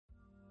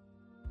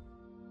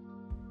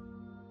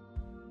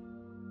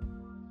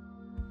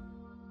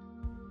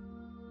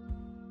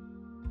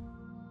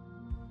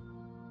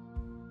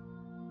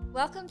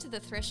Welcome to the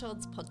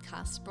Thresholds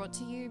podcast, brought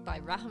to you by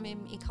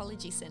Rahamim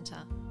Ecology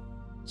Centre,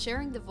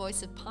 sharing the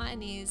voice of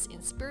pioneers in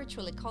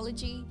spiritual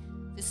ecology,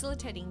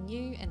 facilitating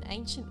new and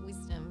ancient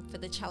wisdom for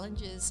the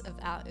challenges of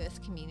our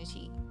Earth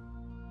community.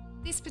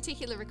 This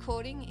particular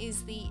recording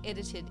is the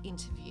edited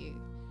interview.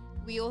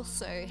 We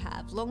also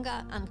have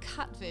longer,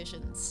 uncut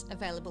versions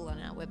available on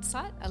our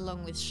website,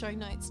 along with show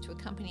notes to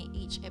accompany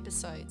each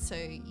episode, so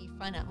you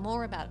find out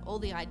more about all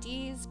the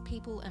ideas,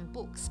 people and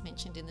books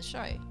mentioned in the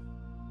show.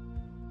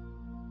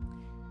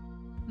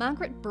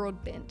 Margaret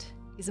Broadbent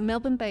is a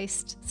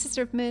Melbourne-based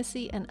Sister of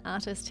Mercy and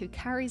artist who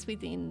carries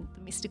within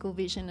the mystical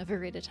vision of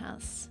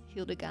Viriditas,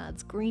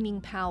 Hildegard's greening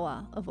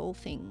power of all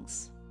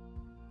things.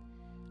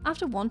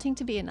 After wanting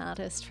to be an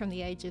artist from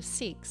the age of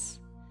 6,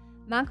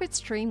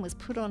 Margaret's dream was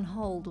put on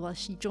hold while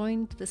she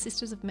joined the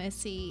Sisters of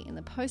Mercy in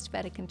the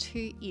post-Vatican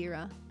II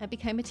era and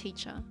became a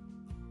teacher.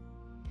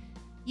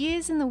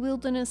 Years in the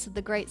wilderness of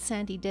the Great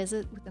Sandy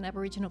Desert with an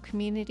Aboriginal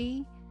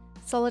community,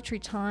 solitary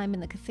time in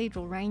the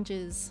Cathedral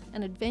Ranges,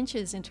 and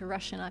adventures into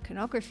Russian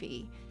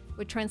iconography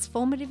were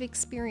transformative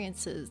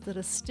experiences that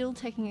are still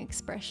taking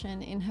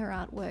expression in her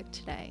artwork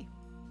today.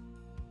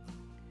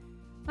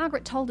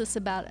 Margaret told us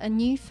about a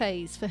new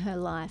phase for her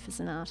life as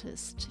an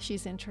artist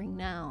she's entering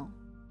now: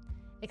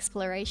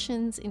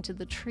 explorations into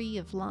the Tree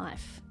of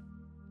Life.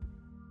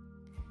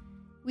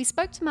 We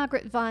spoke to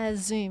Margaret via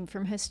Zoom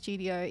from her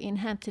studio in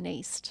Hampton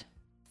East.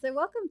 So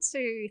welcome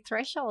to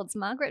Thresholds,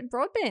 Margaret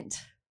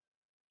Broadbent.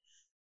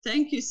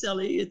 Thank you,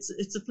 Sally.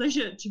 It's a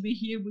pleasure to be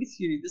here with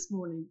you this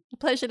morning. A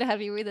pleasure to have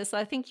you with us.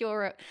 I think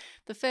you're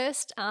the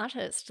first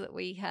artist that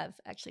we have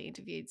actually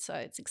interviewed, so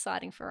it's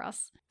exciting for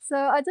us. So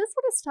I just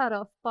want to start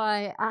off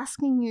by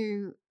asking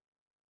you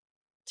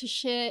to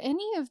share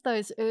any of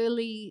those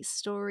early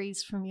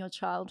stories from your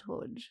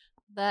childhood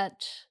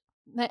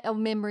or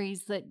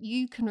memories that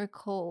you can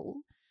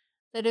recall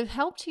that have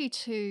helped you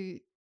to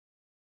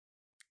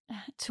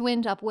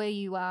end up where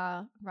you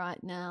are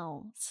right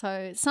now.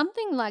 So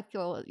something like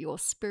your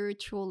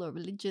spiritual or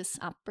religious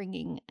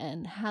upbringing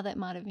and how that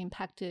might have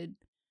impacted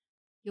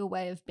your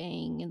way of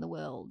being in the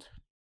world.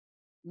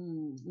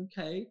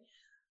 Okay.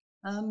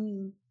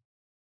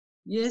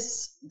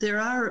 Yes, there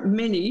are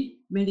many,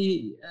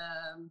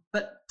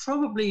 but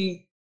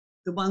probably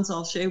the ones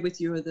I'll share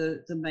with you are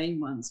the main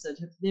ones that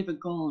have never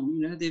gone.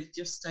 You know, they've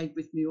just stayed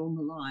with me all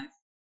my life,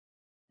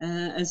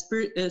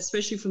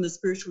 especially from the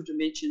spiritual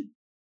dimension.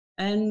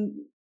 And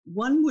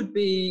one would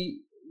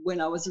be when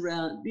I was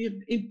around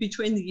in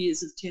between the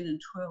years of 10 and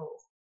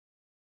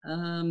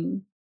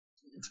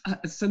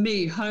 12. For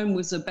me, home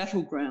was a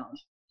battleground,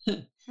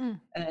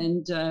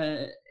 and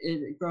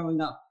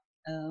growing up.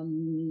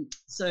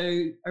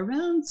 So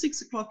around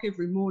 6 o'clock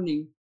every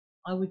morning,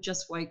 I would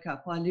just wake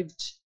up. I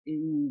lived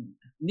in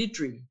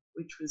Niddrie,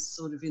 which was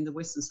sort of in the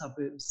western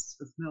suburbs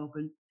of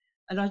Melbourne,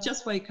 and I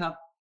just wake up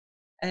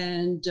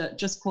and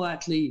just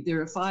quietly.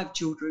 There are 5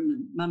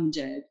 children, mum and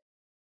dad.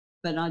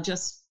 But I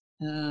just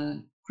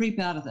creep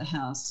out of the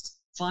house,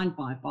 find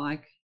my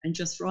bike, and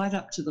just ride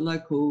up to the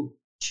local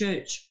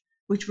church,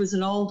 which was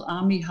an old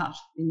army hut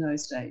in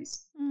those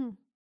days.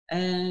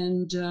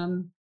 And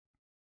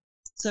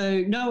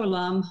so no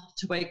alarm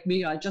to wake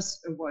me, I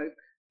just awoke.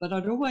 But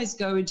I'd always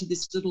go into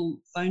this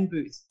little phone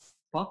booth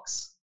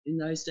box in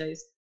those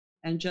days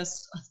and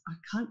just, I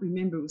can't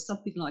remember, it was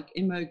something like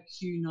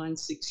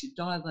MOQ96, you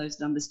dial those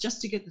numbers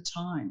just to get the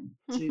time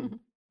to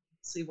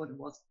see what it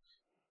was.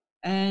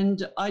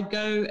 And I'd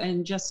go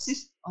and just sit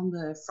on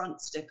the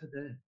front step of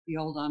the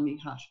old army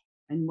hut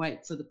and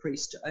wait for the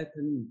priest to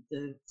open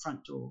the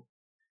front door.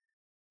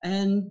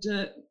 And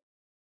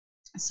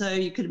so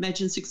you could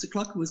imagine 6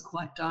 o'clock, it was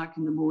quite dark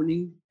in the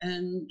morning.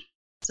 And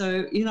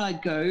so in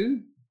I'd go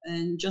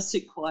and just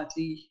sit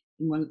quietly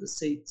in one of the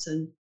seats,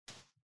 and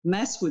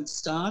Mass would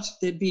start.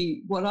 There'd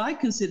be what I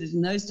considered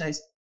in those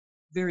days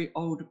very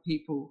older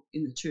people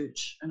in the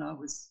church, and I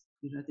was,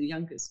 the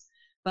youngest.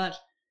 But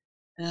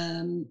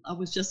I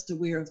was just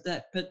aware of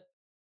that. But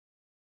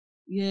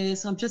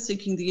yes, I'm just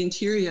thinking the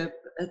interior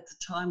at the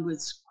time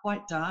was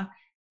quite dark.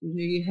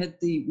 You had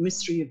the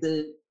mystery of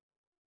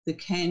the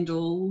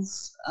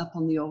candles up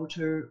on the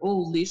altar,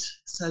 all lit,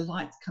 so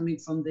light coming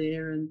from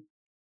there. And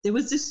there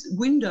was this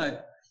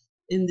window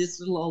in this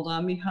little old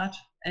army hut,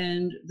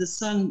 and the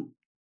sun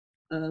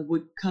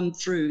would come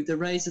through, the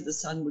rays of the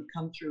sun would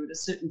come through at a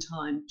certain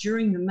time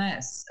during the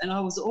Mass. And I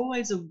was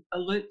always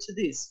alert to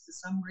this for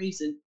some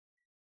reason.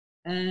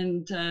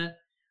 And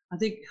I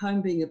think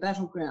home being a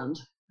battleground,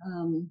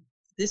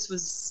 this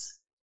was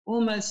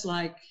almost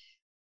like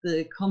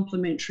the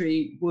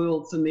complementary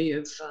world for me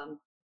of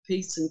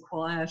peace and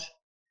quiet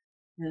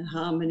and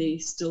harmony,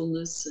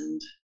 stillness.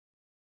 And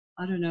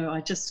I don't know,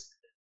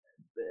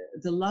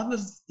 the love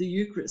of the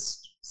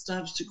Eucharist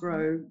started to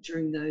grow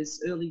during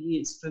those early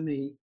years for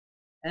me.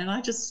 And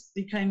I just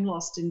became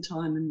lost in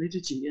time and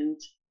liturgy,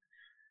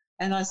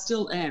 and I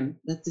still am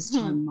at this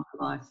time in my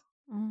life.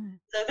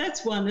 So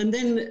that's one. And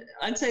then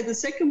I'd say the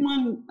second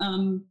one,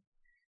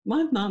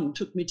 my mum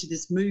took me to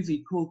this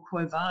movie called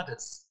Quo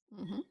Vadis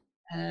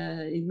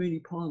in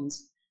Moonee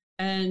Ponds.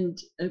 And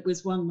it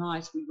was one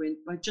night we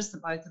went, just the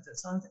both of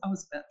us. I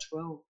was about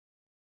 12.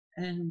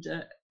 And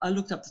I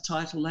looked up the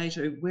title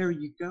later, Where Are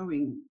You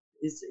Going?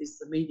 is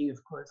the meaning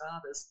of Quo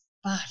Vadis.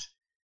 But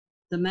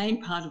the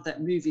main part of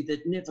that movie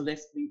that never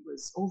left me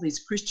was all these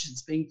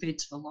Christians being fed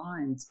to the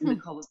lions in the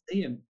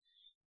Colosseum.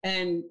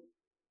 And,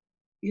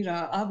 you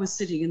know, I was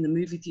sitting in the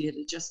movie theatre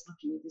just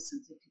looking at this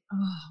and thinking,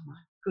 oh, my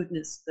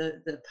goodness,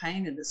 the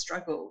pain and the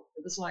struggle.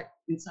 It was like,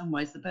 in some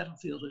ways, the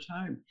battlefield at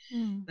home,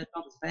 but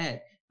not as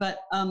bad. But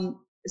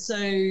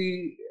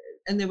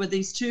and there were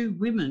these two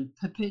women,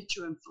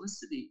 Perpetua and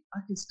Felicity. I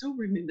can still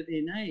remember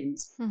their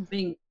names,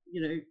 being,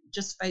 you know,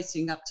 just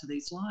facing up to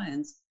these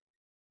lions.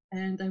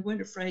 And they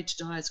weren't afraid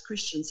to die as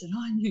Christians. And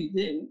I knew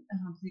then,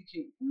 and I'm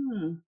thinking,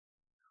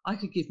 I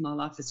could give my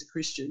life as a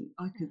Christian.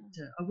 I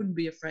wouldn't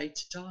be afraid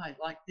to die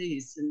like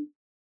these. And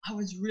I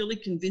was really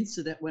convinced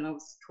of that when I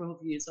was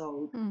 12 years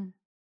old.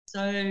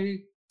 So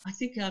I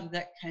think out of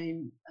that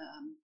came,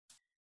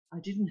 I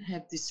didn't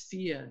have this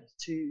fear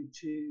to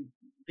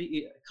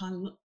be kind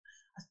of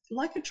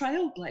like a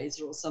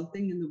trailblazer or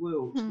something in the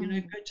world. You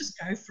know, just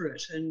go for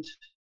it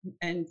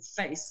and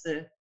face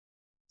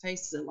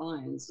the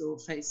lions or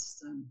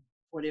face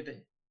whatever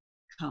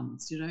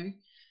comes. You know,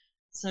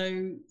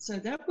 so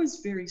that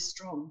was very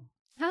strong.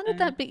 How did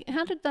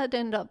that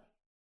end up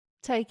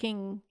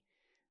taking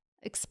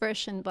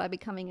expression by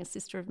becoming a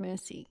Sister of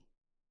Mercy?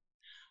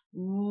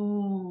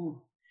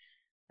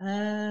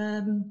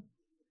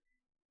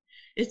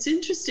 It's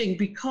interesting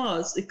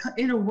because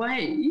in a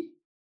way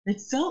it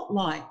felt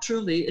like,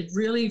 truly, it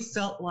really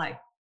felt like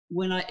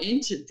when I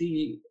entered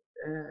the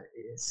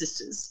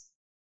sisters,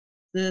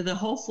 the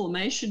whole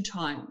formation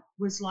time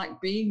was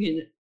like being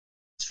in,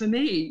 for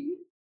me,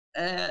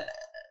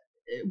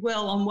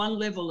 well, on one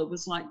level it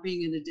was like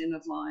being in a den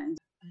of lions.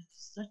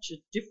 It's such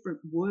a different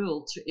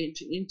world to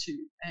enter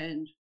into,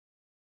 and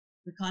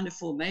the kind of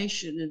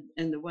formation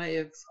and the way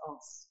of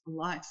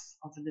life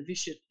of a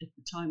novitiate at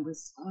the time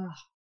was,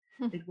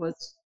 it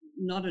was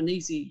not an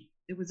easy,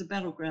 it was a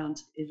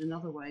battleground in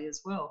another way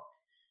as well.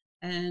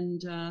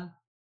 And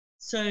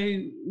so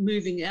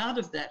moving out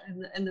of that,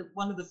 and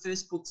one of the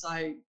first books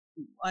I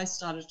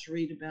started to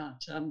read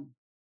about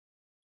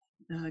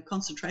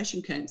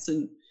concentration camps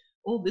and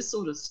all this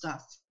sort of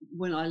stuff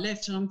when I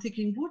left, and I'm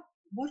thinking,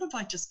 what have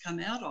I just come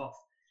out of?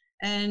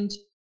 And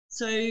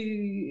so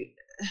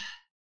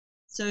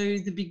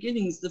the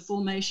beginnings, the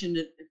formation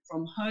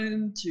from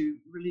home to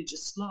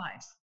religious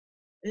life,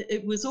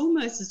 it was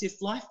almost as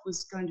if life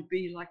was going to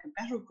be like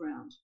a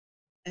battleground.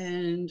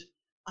 And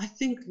I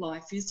think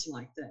life is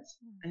like that.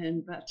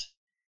 But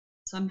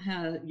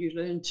somehow you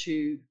learn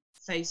to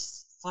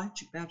face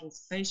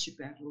your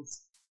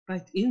battles,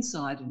 both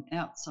inside and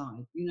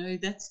outside. You know,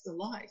 that's the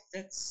life.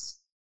 That's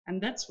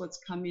what's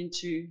come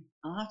into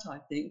art, I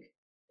think.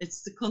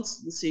 It's the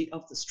constancy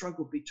of the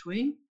struggle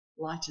between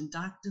light and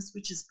darkness,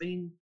 which has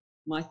been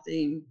my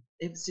theme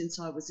ever since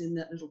I was in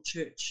that little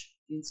church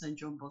in St.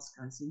 John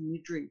Bosco's in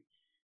Niddrie.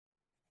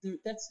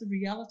 That's the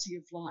reality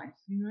of life,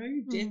 you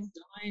know, death,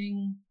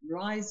 dying,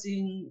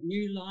 rising,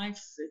 new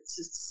life.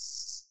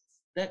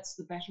 That's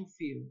the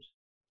battlefield.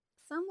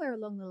 Somewhere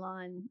along the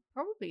line,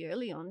 probably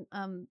early on,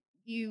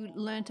 you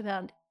learnt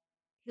about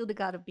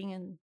Hildegard of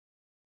Bingen,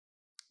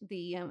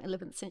 the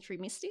 11th century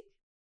mystic.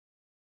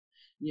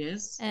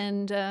 Yes.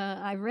 And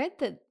I read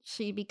that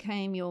she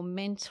became your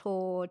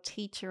mentor,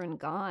 teacher, and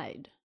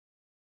guide.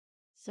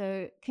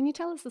 So can you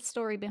tell us the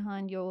story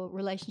behind your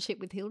relationship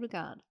with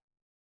Hildegard?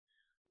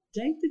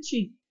 The date that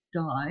she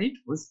died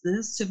was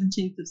the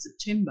 17th of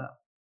September,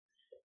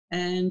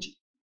 and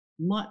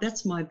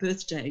that's my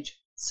birth date.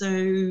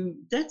 So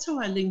that's how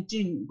I linked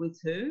in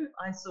with her.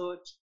 I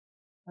thought,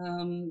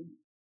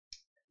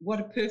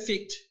 what a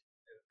perfect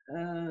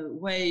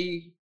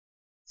way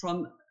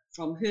from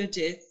her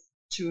death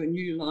to a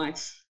new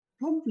life.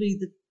 Probably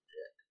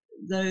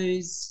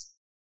those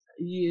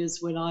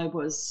years when I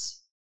was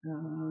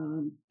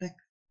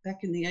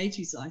back in the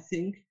 80s, I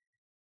think,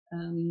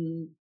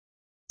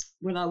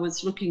 when I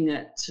was looking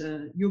at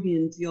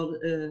Jungian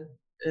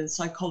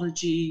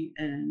psychology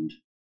and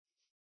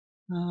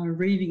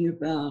reading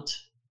about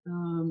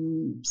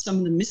some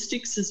of the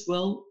mystics as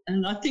well.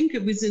 And I think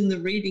it was in the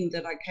reading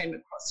that I came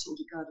across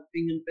Hildegard of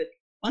Bingen. But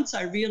once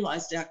I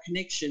realized our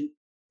connection,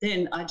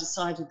 then I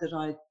decided that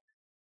I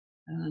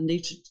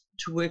needed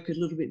to work a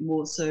little bit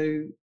more.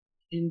 So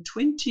in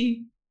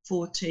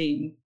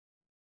 2014,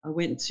 I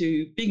went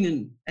to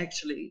Bingen,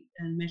 actually,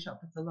 and met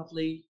up with the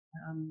lovely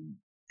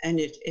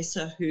Annette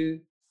Esser, who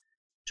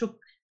took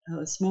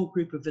a small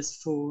group of us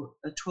for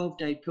a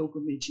 12-day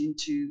pilgrimage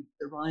into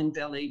the Rhine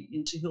Valley,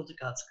 into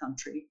Hildegard's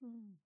country.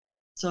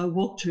 So I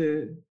walked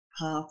her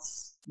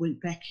paths, went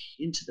back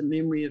into the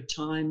memory of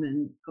time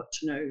and got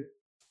to know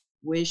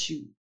where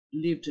she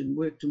lived and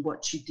worked and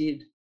what she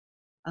did.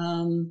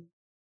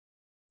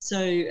 So,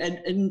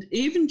 and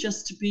even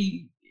just to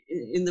be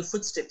in the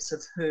footsteps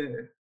of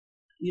her,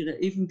 you know,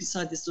 even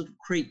beside this little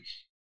creek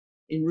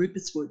in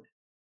Rupertswood,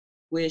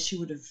 where she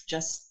would have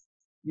just,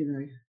 you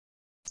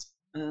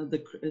know,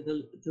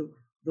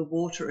 the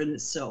water in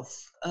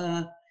itself.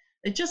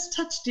 it just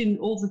touched in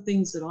all the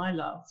things that I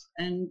love.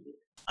 And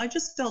I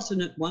just felt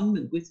an at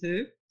one with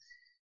her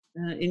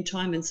in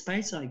time and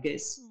space, I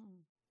guess.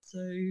 So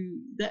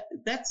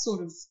that's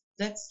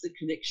the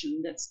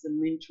connection, that's the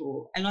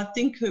mentor. And I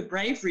think her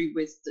bravery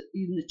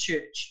in the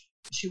church,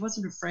 she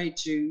wasn't afraid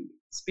to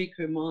speak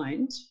her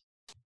mind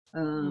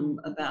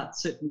about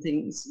certain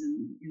things.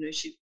 And, you know,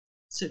 she'd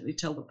certainly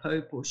tell the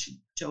Pope or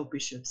she'd tell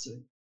bishops. Or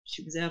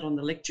she was out on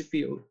the lecture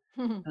field.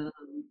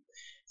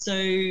 So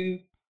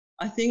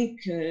I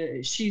think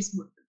she's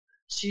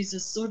a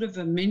sort of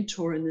a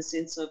mentor in the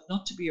sense of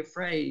not to be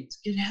afraid,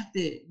 get out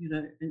there, you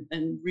know,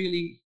 and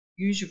really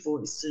use your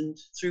voice, and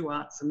through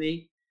art for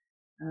me,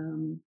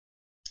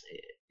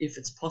 if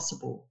it's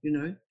possible, you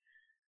know.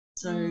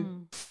 So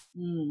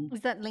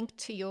is that linked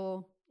to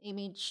your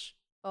image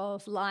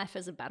of life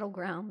as a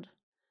battleground?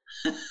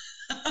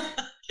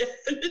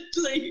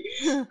 Definitely.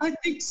 I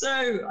think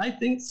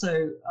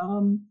so.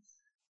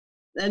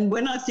 And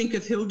when I think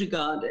of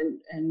Hildegard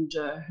and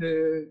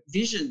her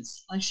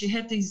visions, like she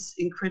had these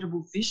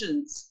incredible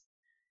visions,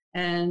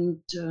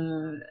 and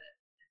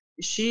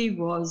she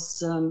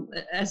was,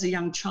 as a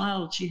young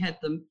child, she had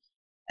them,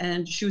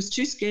 and she was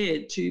too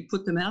scared to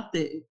put them out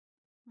there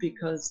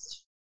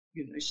because,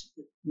 you know,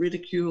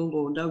 ridicule,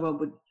 or no one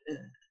would,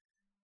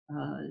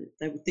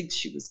 they would think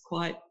she was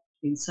quite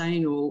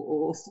insane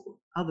or for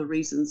other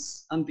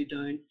reasons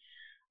unbeknown.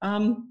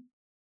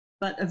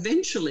 But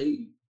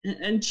eventually,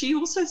 and she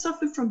also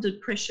suffered from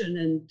depression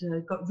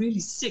and got really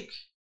sick.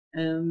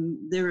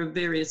 There are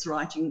various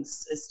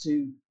writings as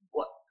to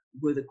what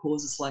were the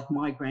causes, like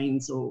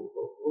migraines or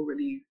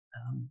really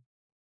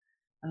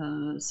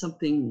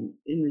something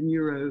in the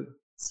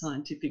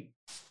neuroscientific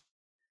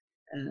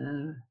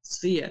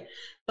sphere.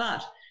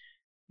 But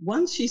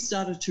once she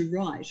started to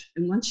write,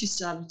 and once she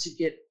started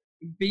to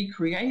be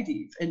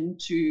creative and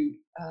to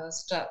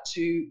start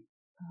to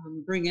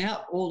bring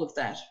out all of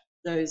that,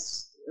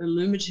 those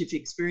illuminative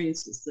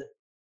experiences that,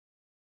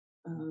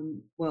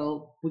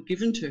 were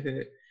given to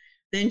her,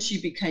 then she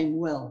became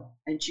well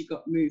and she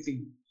got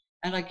moving.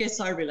 And I guess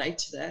I relate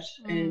to that.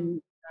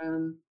 And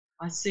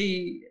I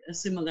see a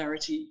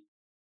similarity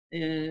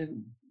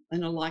and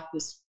a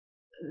likeness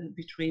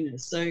between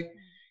us. So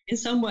in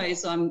some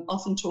ways, I'm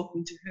often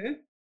talking to her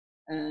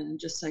and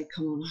just say,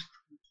 come on,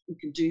 we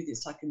can do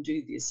this, I can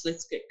do this,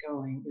 let's get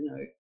going, you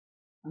know.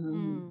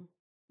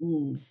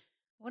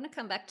 I want to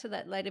come back to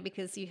that later,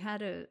 because you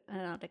had an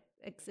art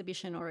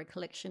exhibition or a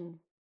collection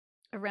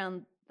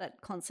around that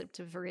concept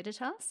of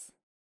Viriditas.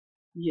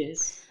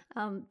 Yes.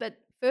 But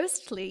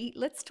firstly,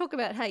 let's talk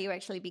about how you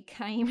actually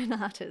became an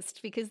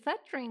artist, because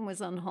that dream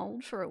was on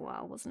hold for a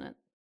while, wasn't it?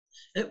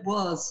 It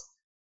was.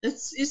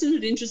 Isn't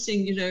it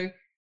interesting, you know,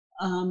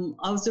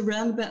 I was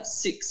around about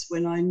 6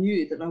 when I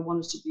knew that I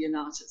wanted to be an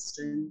artist,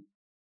 and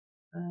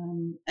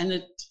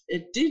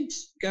it did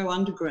go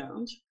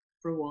underground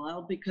for a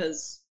while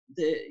because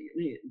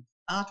the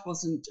art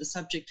wasn't a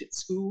subject at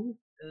school,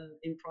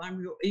 in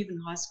primary or even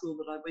high school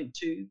that I went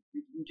to.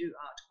 We didn't do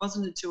art. It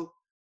wasn't until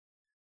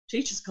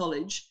Teachers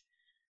College,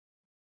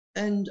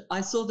 and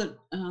I saw that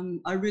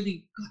I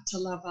really got to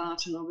love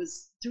art, and I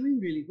was doing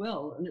really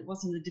well, and it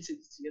wasn't a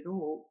difficulty at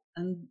all.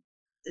 And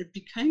it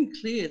became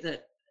clear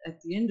that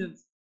at the end of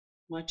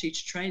my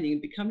teacher training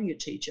and becoming a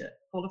teacher,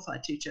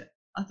 qualified teacher,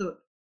 I thought,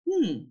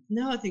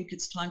 now I think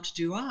it's time to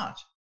do art.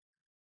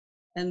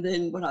 And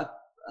then when I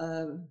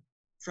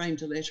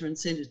framed a letter and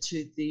sent it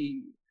to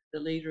the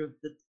leader of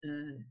the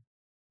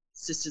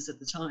sisters at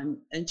the time,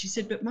 and she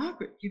said, but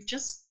Margaret, you've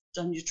just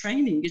done your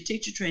training, your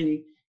teacher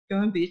training, go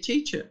and be a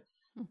teacher.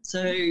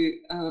 So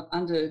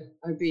under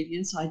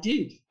obedience, I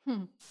did.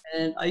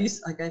 And I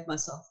gave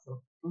myself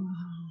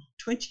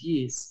 20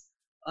 years.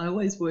 I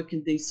always work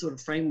in these sort of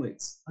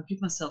frameworks. I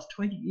give myself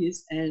 20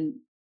 years and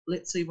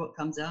let's see what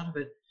comes out of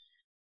it.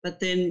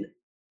 But then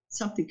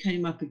something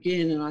came up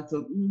again and I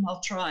thought, I'll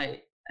try.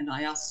 And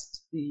I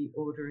asked the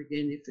order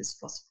again if it's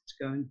possible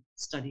to go and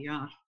study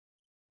art.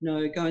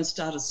 No, go and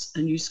start a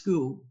new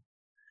school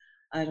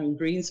out in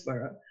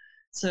Greensboro.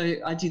 So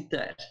I did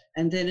that.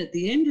 And then at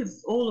the end of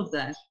all of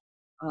that,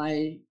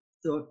 I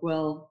thought,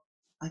 well,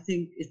 I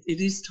think it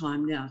is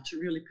time now to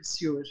really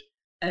pursue it.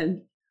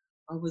 And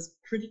I was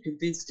pretty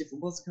convinced if it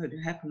wasn't going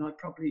to happen, I'd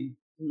probably,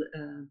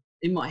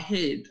 in my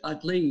head,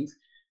 I'd leave.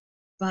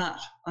 But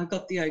I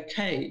got the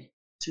okay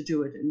to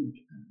do it. And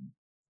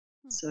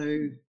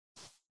so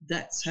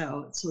that's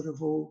how it sort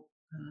of all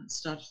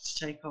started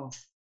to take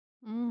off.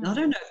 Now, I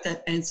don't know if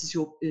that answers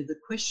the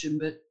question,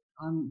 but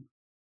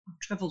I've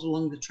travelled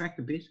along the track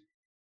a bit.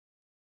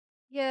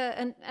 Yeah,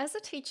 and as a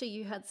teacher,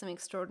 you had some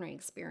extraordinary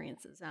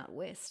experiences out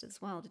west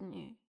as well, didn't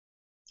you?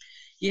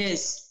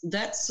 Yes,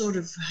 that's sort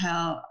of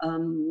how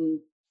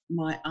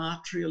my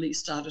art really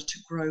started to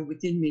grow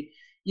within me.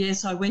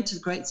 Yes, I went to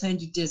the Great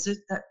Sandy Desert.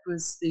 That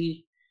was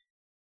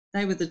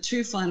they were the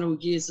 2 final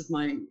years of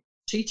my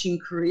teaching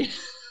career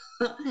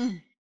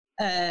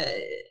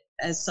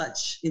as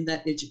such in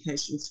that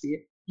educational sphere.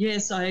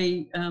 Yes,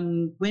 I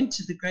went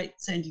to the Great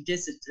Sandy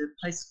Desert, a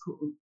place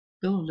called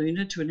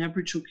Bellaloona, to an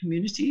Aboriginal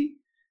community.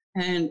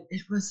 And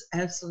it was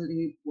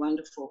absolutely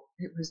wonderful.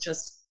 It was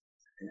just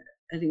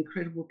an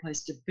incredible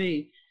place to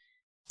be.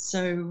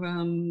 So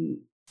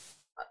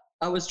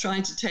I was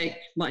trying to take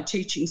my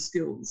teaching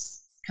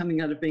skills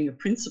coming out of being a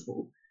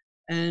principal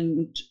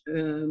and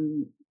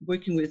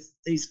working with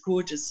these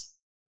gorgeous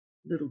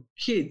little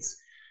kids.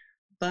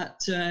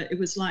 But it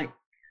was like,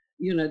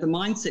 you know, the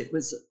mindset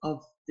was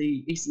of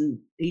the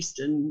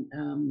Eastern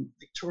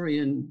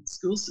Victorian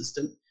school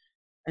system,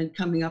 and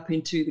coming up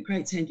into the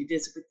Great Sandy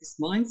Desert with this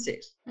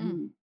mindset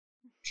and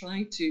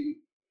trying to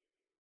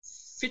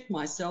fit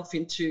myself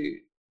into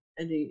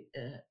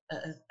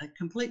a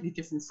completely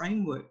different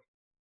framework.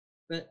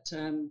 But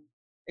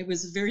it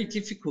was very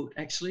difficult,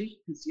 actually,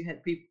 because you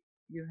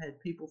had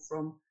people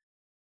from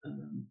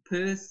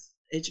Perth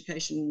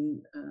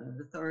education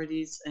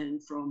authorities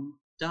and from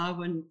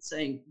Darwin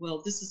saying,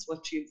 well, this is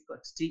what you've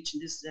got to teach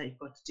and this is how you've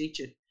got to teach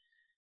it.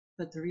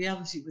 But the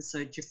reality was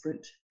so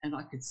different, and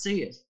I could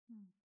see it.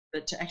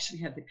 But to actually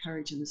have the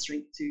courage and the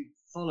strength to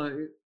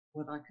follow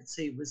what I could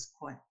see was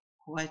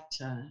quite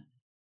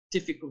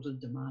difficult and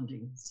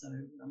demanding. So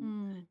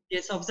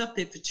yes, I was up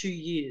there for 2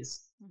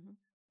 years.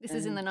 This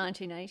is in the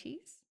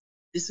 1980s?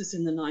 This was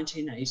in the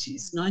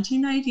 1980s,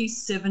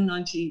 1987,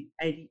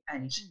 1988.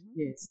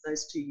 Yes,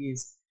 those 2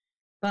 years.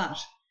 But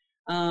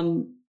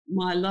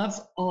my love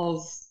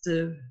of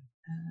the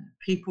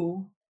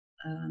people,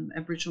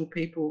 Aboriginal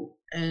people,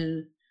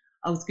 and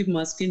I was given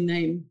my skin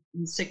name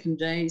on the second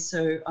day,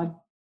 so I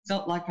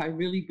felt like I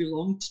really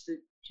belonged to the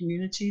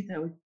community. They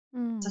were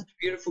such a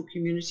beautiful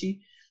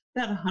community,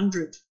 about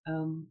 100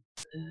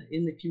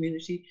 in the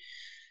community.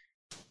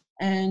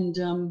 And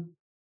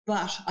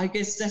but I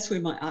guess that's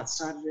where my art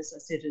started, as I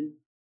said, and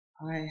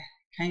I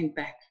came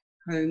back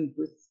home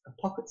with a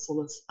pocket full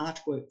of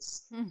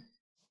artworks.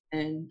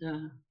 And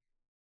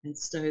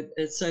so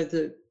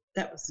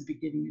that was the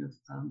beginning of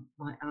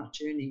my art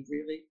journey,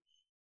 really.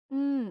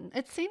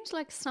 It seems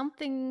like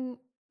something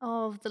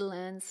of the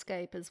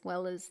landscape as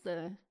well as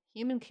the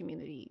human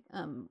community,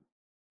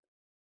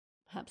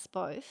 perhaps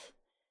both,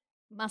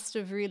 must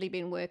have really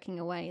been working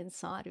away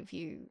inside of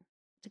you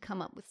to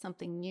come up with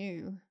something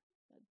new,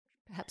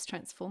 perhaps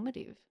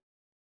transformative.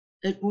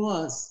 It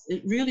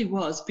really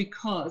was,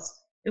 because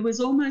it was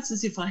almost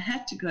as if I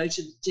had to go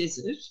to the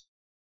desert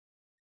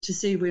to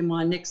see where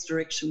my next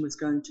direction was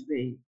going to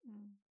be.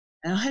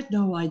 And I had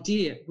no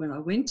idea when I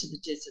went to the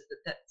desert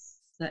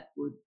that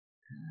would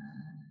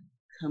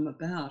come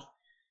about.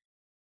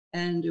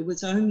 And it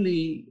was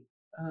only,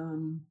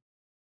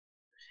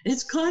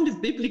 it's kind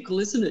of biblical,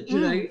 isn't it? You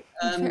know,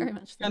 very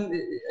much so.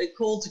 A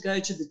call to go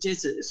to the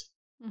desert.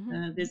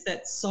 There's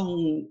that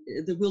song,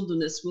 "The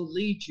wilderness will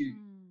lead you."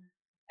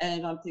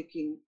 And I'm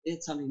thinking,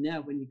 it's only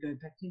now when you go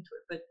back into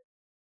it. But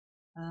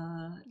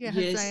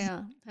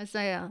yes.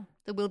 Hosea,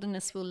 the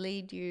wilderness will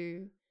lead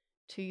you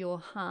to your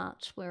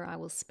heart where I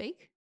will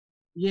speak.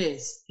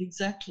 Yes,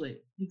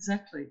 exactly.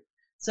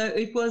 So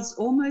it was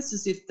almost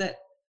as if that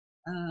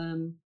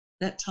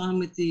time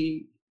with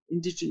the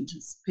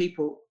Indigenous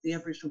people, the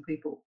Aboriginal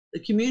people, the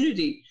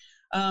community,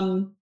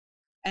 and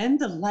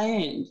the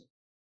land,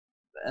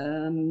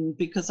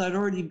 because I'd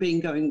already been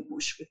going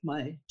bush with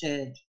my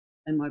dad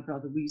and my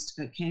brother. We used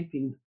to go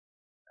camping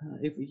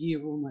every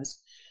year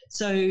almost.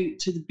 So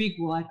to the big,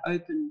 white,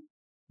 open,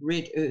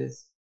 red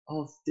earth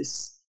of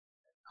this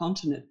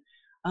continent,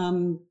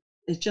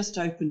 it just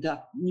opened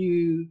up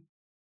new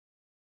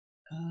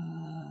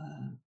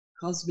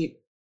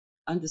cosmic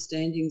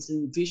understandings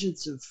and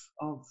visions of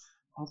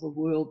a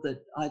world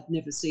that I'd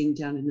never seen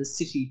down in the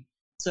city.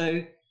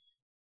 So,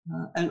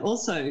 and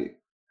also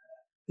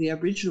the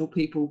Aboriginal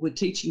people were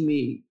teaching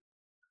me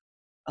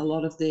a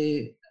lot of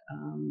their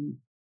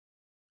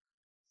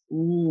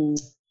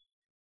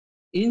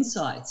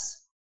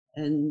insights,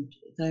 and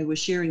they were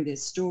sharing their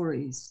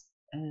stories,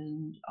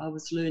 and I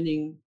was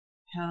learning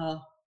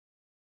how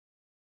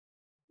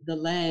the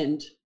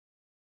land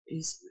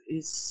is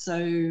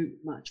so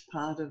much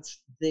part of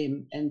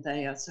them, and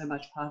they are so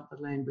much part of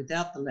the land.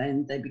 Without the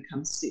land, they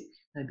become sick.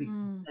 They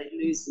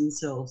lose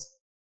themselves.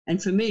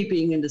 And for me,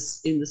 being in the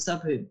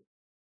suburb,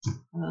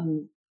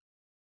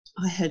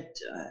 I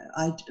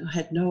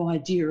had no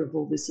idea of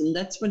all this, and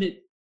that's when I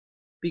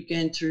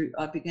began to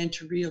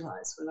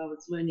realize, when I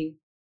was learning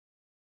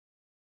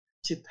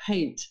to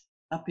paint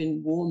up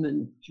in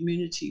Warman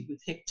community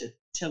with Hector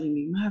telling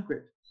me,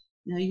 "Margaret,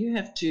 now you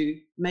have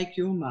to make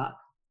your mark."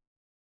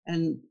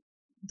 And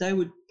they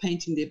were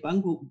painting their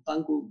bungle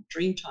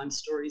Dreamtime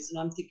stories, and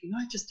I'm thinking,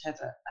 I just have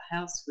a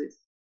house with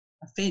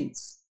a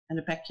fence and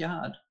a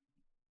backyard.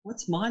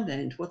 What's my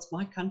land? What's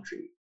my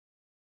country?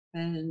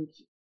 And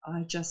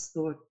I just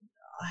thought,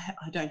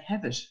 I don't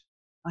have it.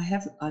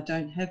 I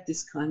don't have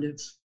this kind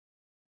of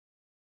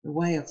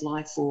way of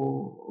life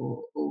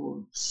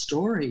or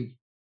story.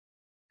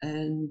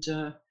 And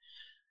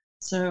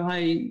so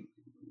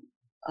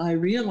I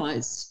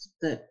realized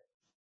that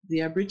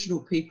the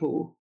Aboriginal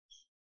people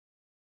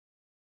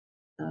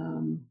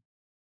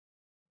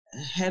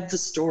have the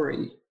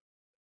story,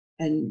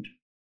 and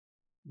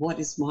what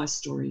is my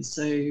story?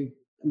 So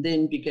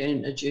then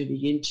began a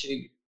journey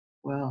into,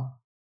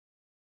 well,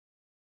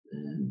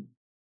 um,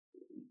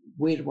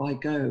 where do I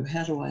go?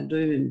 How do I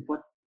learn?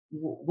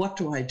 What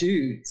do I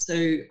do?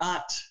 So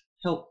art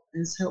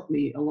has helped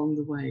me along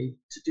the way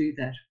to do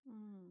that,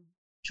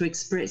 to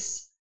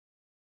express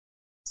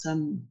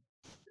some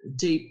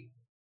deep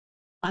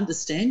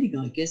understanding,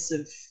 I guess,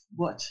 of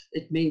what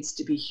it means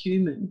to be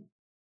human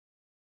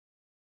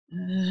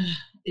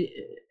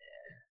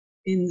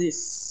in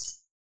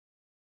this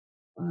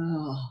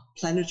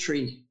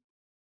planetary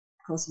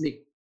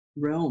cosmic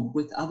realm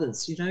with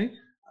others, you know.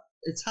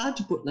 It's hard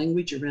to put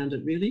language around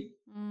it, really.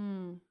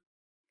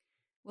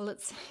 Well,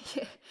 it's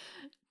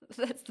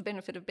that's the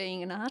benefit of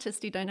being an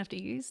artist. You don't have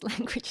to use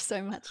language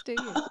so much, do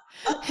you?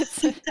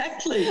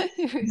 Exactly.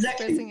 You're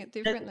expressing it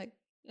differently.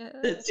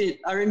 That's it.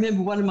 I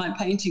remember one of my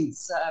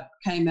paintings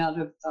came out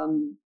of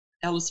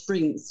Alice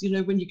Springs. You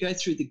know, when you go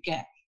through the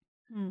gap,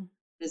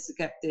 there's a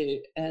gap there,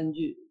 and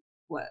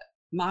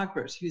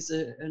Margaret, who's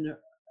an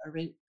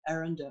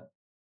Aranda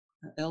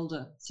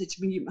elder, said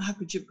to me,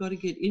 "Margaret, you've got to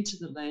get into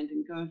the land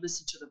and go and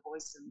listen to the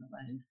voice in the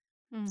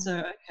land."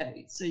 So,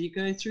 okay, so you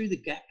go through the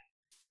gap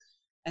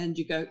and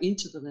you go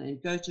into the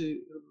land, go to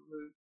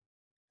Uluru.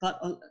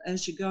 But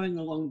as you're going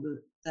along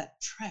that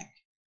track,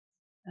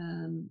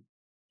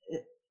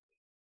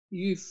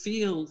 you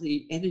feel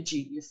the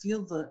energy, you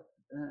feel the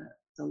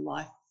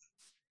life.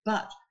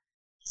 But,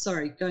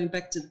 sorry, going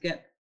back to the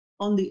gap,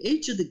 on the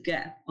edge of the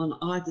gap, on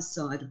either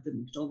side of the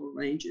McDonnell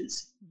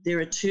Ranges, there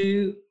are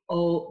two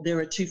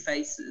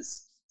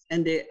faces,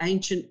 and they're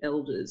ancient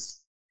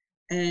elders.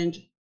 And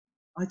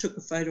I took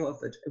a photo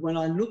of it. When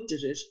I looked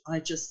at it, I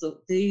just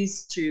thought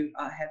these two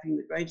are having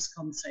the greatest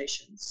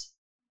conversations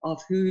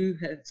of who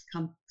have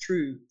come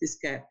through this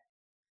gap,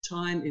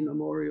 time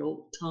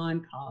immemorial,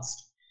 time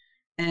past,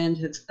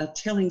 and are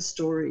telling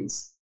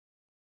stories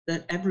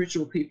that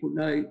Aboriginal people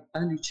know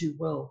only too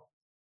well.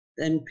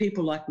 And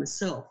people like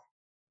myself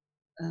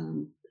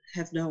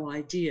have no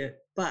idea,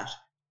 but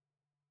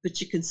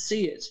you can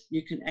see it.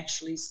 You can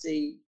actually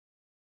see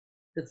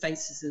the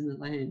faces in the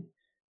land.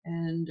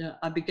 And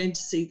I began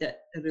to see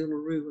that at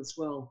Uluru as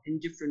well, in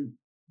different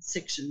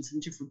sections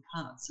and different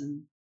parts.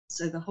 And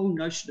so the whole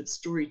notion of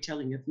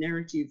storytelling, of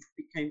narrative,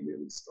 became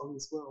really strong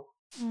as well.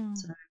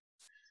 So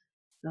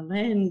the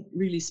land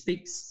really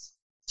speaks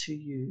to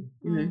you,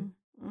 you know.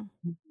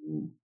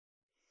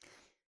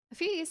 A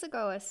few years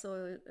ago, I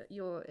saw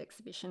your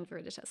exhibition,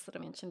 Viriditas, that I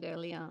mentioned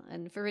earlier,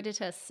 and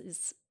Viriditas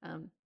is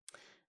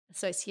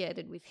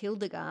associated with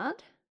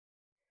Hildegard.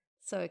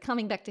 So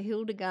coming back to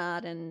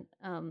Hildegard, and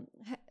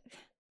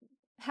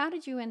how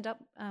did you end up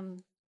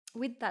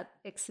with that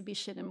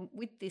exhibition and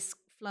with this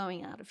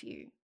flowing out of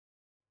you?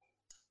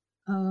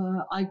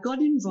 I got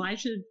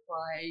invited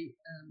by,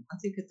 I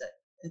think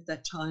at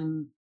that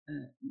time,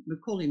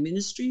 Macaulay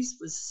Ministries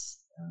was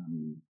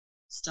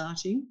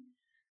starting,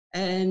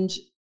 and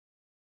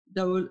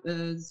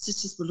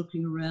sisters were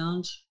looking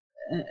around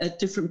at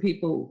different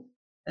people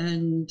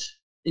and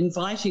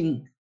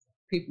inviting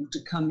people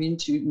to come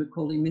into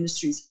Macaulay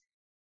Ministries.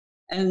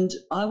 And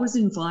I was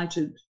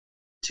invited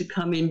to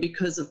come in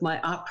because of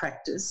my art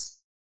practice.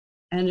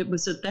 And it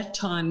was at that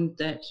time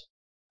that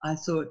I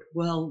thought,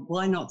 well,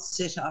 why not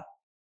set up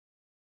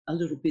a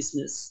little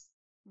business?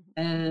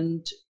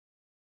 And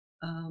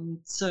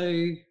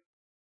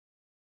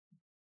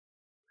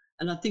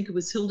and I think it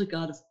was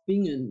Hildegard of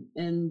Bingen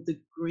and the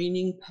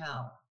greening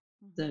power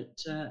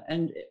that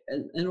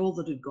and all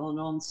that had gone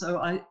on. So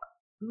I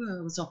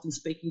was often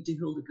speaking to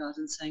Hildegard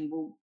and saying,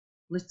 well,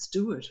 let's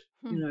do it,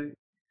 you know,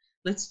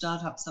 let's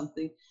start up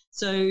something.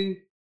 So,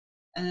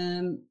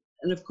 and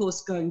of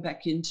course, going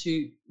back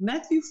into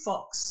Matthew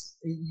Fox,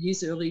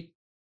 his early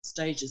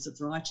stages of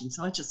writing.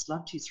 So I just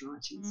loved his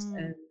writings.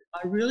 And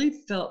I really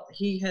felt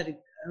he had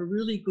a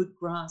really good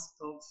grasp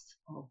of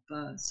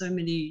so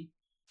many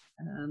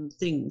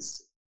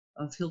things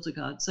of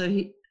Hildegard. So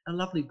a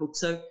lovely book.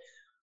 So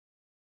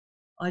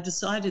I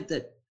decided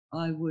that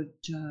I would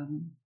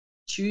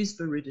choose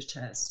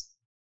Viriditas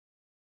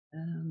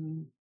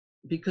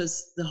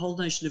because the whole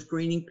notion of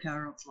greening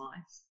power of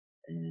life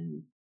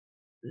and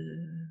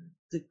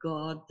the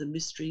God, the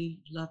mystery,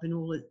 love in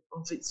all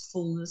of its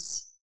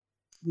fullness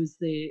was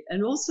there.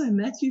 And also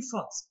Matthew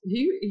Fox,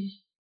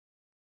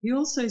 he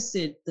also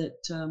said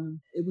that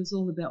it was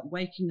all about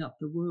waking up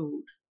the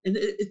world. And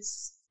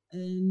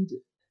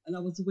and I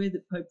was aware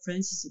that Pope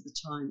Francis at the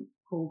time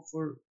called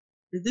for,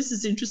 this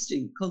is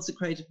interesting,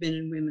 consecrated men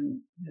and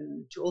women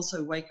to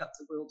also wake up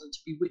the world and to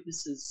be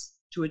witnesses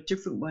to a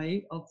different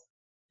way of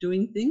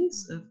doing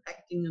things, of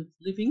acting, of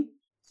living.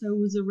 So it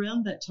was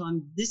around that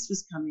time this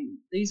was coming.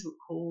 These were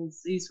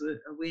calls, these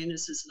were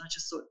awarenesses, and I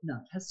just thought, no,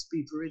 it has to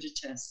be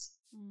Viriditas.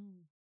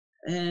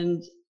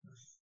 And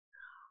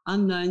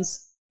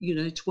unknowns, you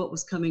know, to what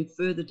was coming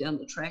further down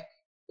the track,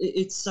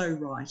 it's so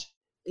right.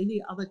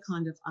 Any other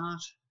kind of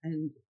art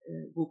and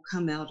will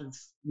come out of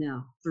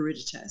now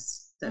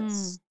Viriditas.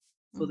 That's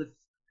for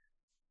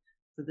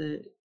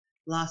the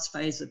last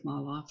phase of my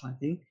life, I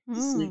think.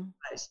 This next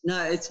phase.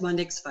 No, it's my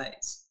next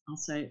phase. I'll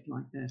say it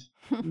like that.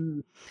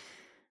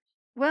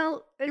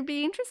 Well, it'd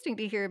be interesting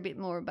to hear a bit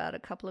more about a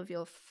couple of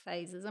your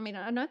phases. I mean,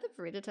 I know the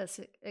Veritas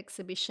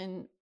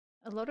exhibition,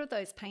 a lot of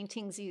those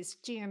paintings use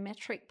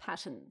geometric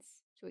patterns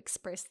to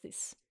express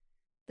this,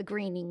 the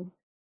greening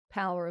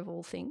power of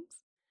all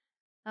things.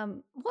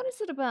 What is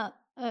it about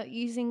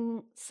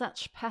using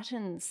such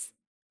patterns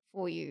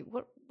for you?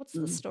 What's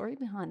the Mm, story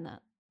behind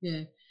that?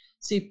 yeah.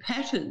 See,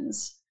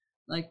 patterns,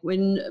 like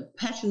when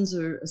patterns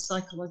are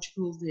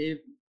psychological,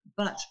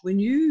 but when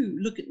you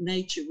look at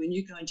nature, when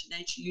you go into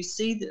nature, you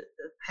see the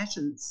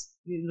patterns.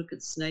 You look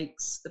at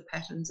snakes, the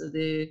patterns are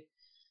there.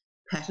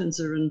 Patterns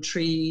are in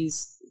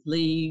trees,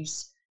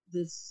 leaves,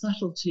 the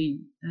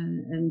subtlety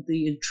and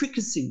the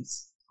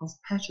intricacies of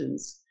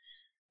patterns.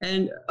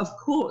 And of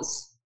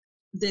course,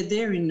 they're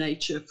there in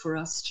nature for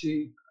us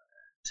to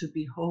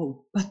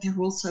behold, but they're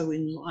also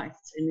in life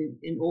and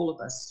in all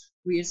of us.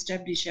 We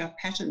establish our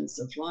patterns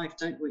of life,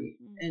 don't we?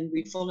 And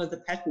we follow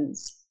the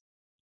patterns.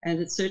 And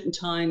at certain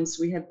times,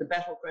 we have the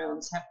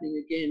battlegrounds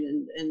happening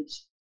again, and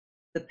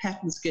the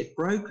patterns get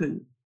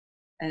broken,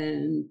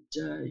 and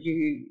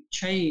you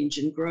change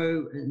and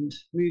grow and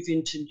move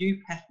into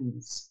new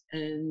patterns.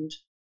 And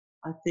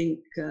I think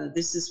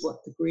this is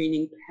what the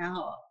greening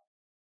power,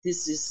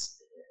 this is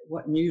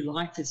what new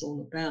life is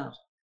all about.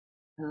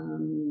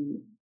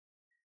 Um,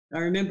 I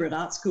remember at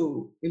art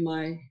school in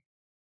my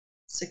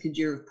second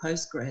year of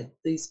postgrad,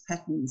 these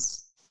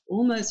patterns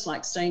almost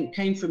like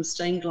came from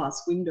stained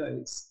glass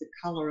windows, the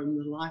colour and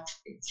the light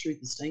through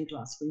the stained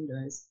glass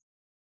windows.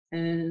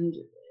 And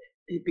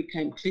it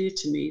became clear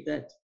to me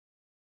that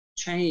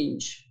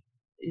change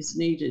is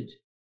needed,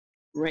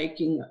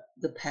 breaking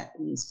the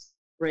patterns,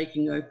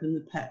 breaking open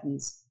the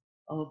patterns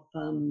of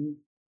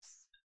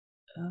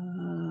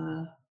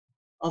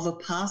a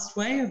past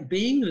way of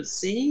being, of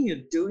seeing,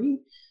 of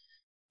doing,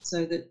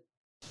 so that,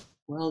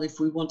 well, if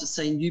we want to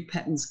say new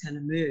patterns can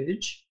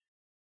emerge,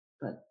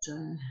 but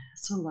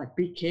sort of like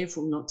be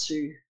careful not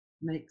to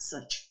make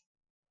such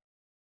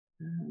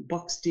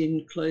boxed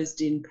in,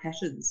 closed in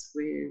patterns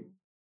where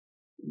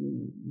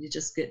you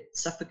just get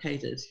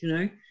suffocated,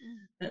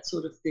 that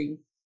sort of thing.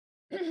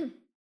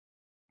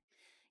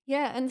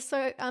 Yeah, and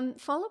so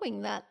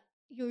following that,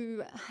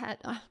 you had,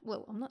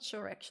 well, I'm not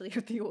sure actually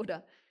of the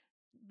order.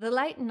 The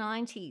late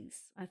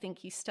 90s, I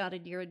think you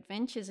started your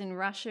adventures in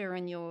Russia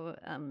and your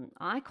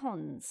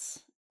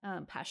icons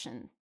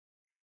passion.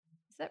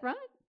 Is that right?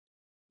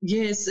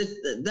 Yes,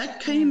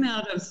 that came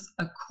out of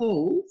a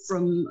call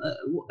from,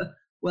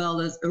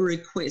 a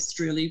request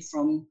really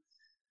from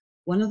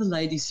one of the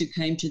ladies who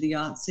came to the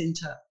art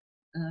centre.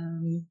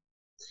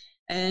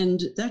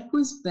 And that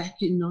was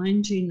back in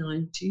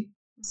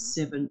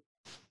 1997.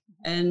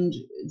 And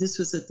this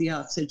was at the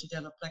Art Centre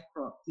down at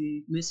Blackrock,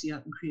 the Mercy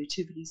Art and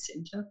Creativity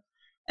Centre.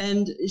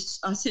 And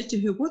I said to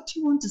her, what do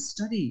you want to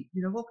study?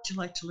 What would you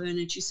like to learn?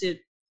 And she said,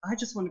 I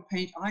just want to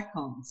paint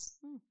icons.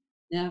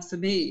 Now, for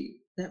me,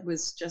 that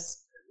was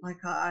just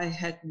like I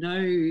had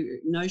no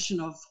notion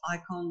of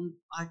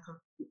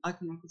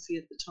iconography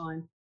at the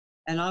time.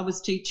 And I was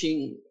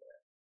teaching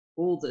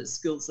all the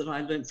skills that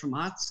I learned from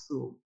art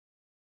school.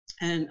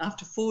 And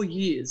after 4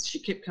 years, she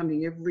kept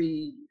coming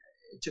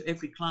to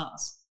every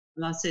class.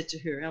 And I said to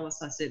her,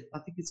 Alice, I said, I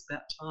think it's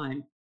about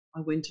time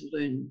I went to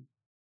learn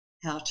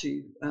how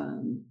to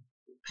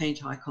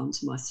paint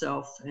icons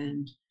myself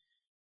and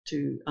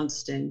to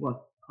understand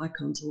what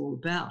icons are all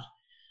about.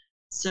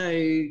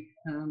 So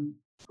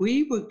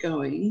we were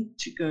going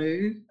to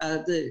go,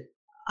 the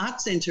Art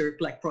Centre at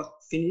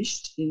Blackrock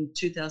finished in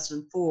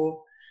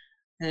 2004,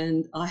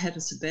 and I had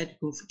a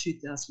sabbatical for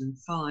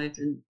 2005,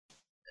 and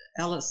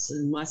Alice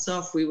and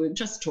myself, we were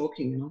just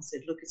talking, and I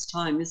said, look, it's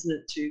time, isn't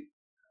it, to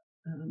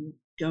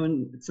go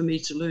and for me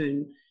to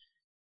learn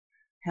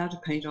how to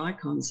paint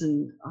icons.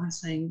 And I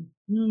was saying,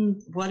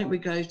 why don't we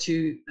go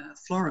to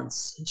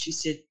Florence? And she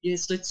said,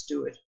 yes, let's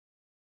do it.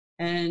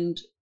 And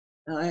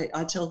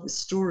I tell this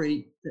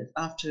story that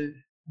after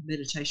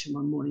meditation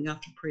one morning,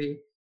 after prayer,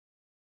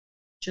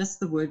 just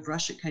the word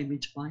Russia came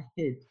into my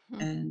head.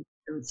 And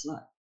it was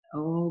like,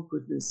 oh,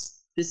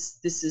 goodness, this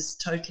is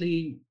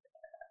totally,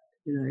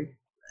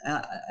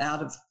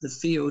 out of the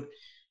field.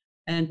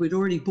 And we'd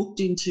already booked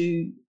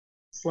into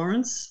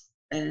Florence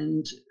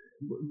and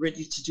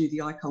ready to do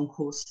the icon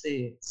course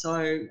there. So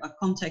I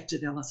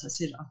contacted Alice. I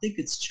said, I think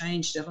it's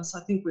changed, Alice.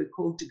 I think we're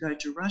called to go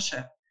to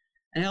Russia.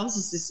 And Alice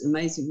is this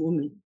amazing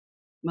woman,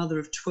 mother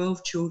of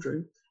 12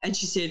 children. And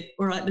she said,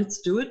 all right, let's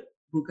do it.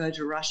 We'll go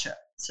to Russia.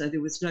 So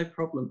there was no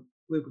problem.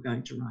 We were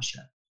going to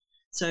Russia.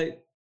 So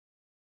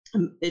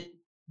it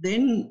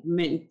then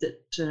meant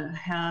that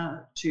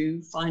how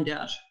to find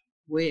out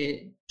where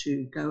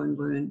to go and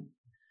learn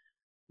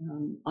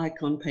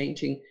icon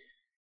painting.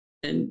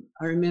 And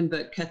I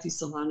remember Kathy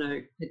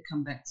Solano had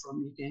come back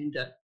from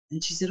Uganda,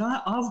 and she said,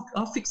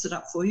 I'll fix it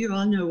up for you.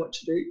 I know what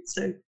to do.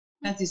 So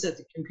Kathy's at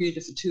the computer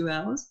for 2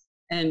 hours,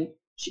 and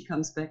she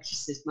comes back. She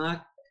says,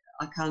 Mark,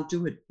 I can't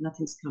do it.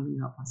 Nothing's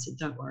coming up. I said,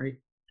 don't worry.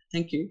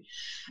 Thank you.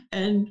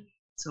 And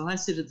so I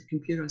said at the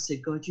computer, I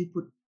said, God, you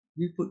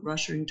put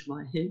Russia into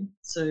my head.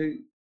 So,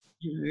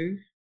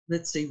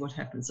 let's see what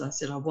happens. I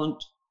said, I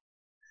want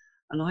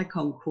an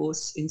icon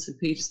course in St.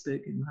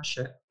 Petersburg in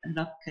Russia, and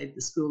up came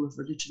the School of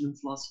Religion and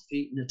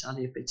Philosophy,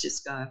 Natalia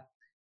Petitskaya,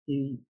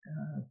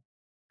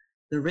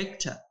 the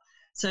rector.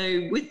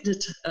 So with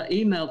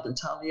emailed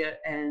Natalia,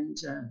 and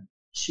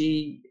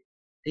she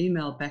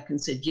emailed back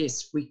and said,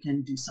 yes, we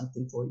can do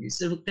something for you.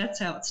 So look, that's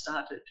how it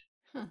started.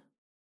 Huh.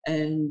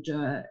 And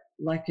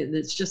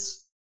it's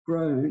just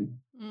grown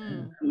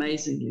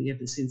amazingly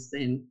ever since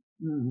then.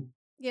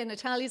 Yeah,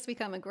 Natalia's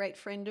become a great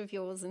friend of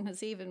yours and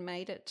has even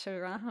made it to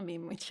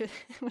Rahamim, which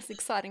was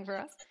exciting for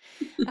us.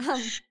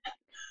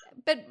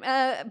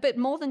 But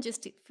more than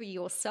just for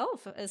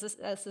yourself as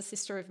a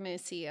Sister of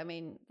Mercy, I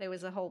mean, there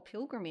was a whole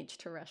pilgrimage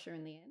to Russia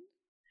in the end.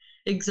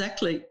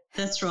 Exactly,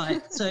 that's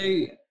right. So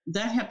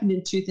that happened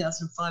in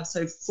 2005.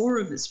 So 4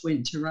 of us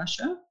went to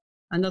Russia.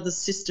 Another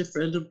sister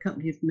for a little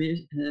company of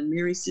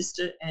Mary's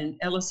sister, and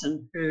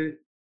Alison, her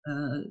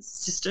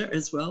sister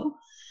as well.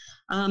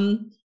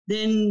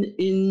 Then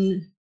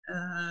in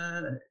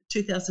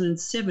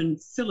 2007,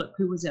 Philip,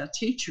 who was our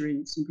teacher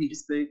in St.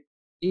 Petersburg,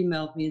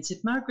 emailed me and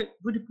said, Margaret,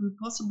 would it be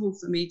possible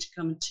for me to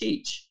come and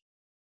teach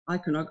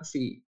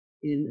iconography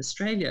in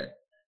Australia?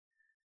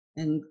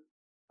 And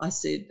I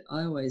said,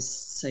 I always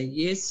say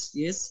yes,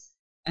 yes.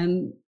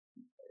 And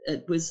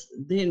it was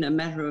then a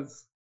matter of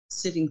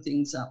setting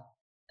things up,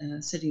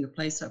 setting a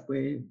place up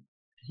where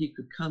he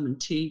could come and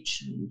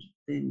teach, and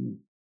then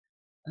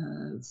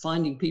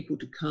finding people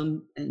to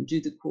come and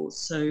do the course.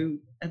 So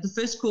the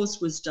first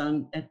course was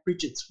done at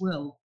Bridget's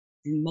Well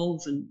in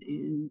Malvern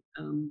in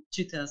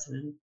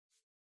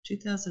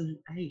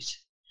 2008.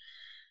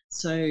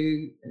 So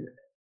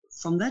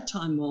from that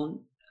time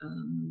on,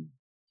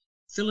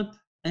 Philip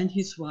and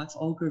his wife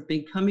Olga have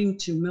been coming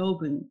to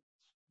Melbourne.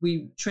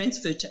 We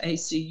transferred to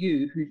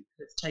ACU, who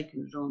have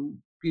taken it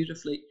on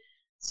beautifully.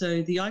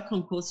 So the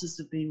icon courses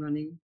have been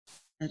running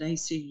at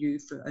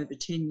ACU for over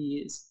 10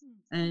 years.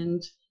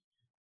 And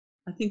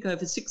I think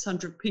over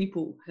 600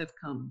 people have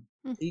come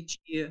each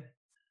year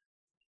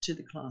to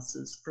the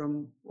classes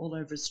from all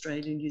over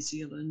Australia, New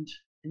Zealand,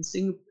 and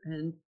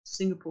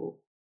Singapore.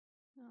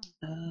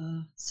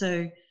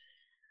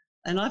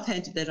 And I've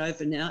handed that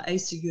over now.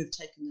 ACU have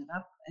taken that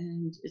up,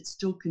 and it's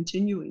still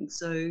continuing.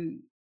 So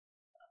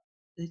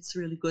it's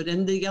really good.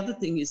 And the other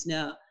thing is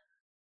now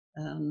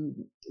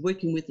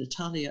working with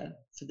Natalia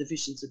for the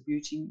Visions of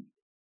Beauty.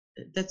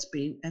 That's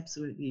been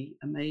absolutely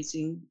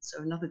amazing.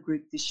 So another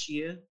group this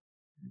year.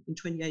 In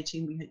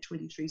 2018, we had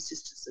 23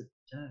 sisters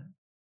that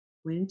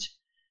went.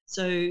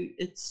 So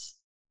it's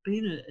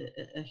been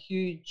a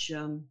huge,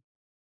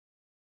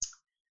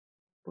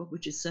 what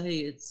would you say?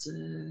 It's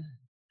a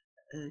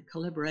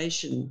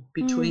collaboration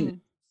between it.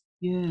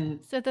 Yeah.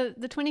 So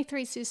the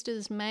 23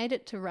 sisters made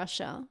it to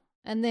Russia,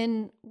 and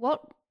then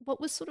what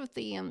was sort of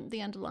the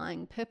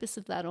underlying purpose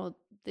of that, or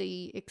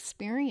the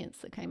experience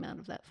that came out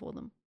of that for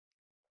them?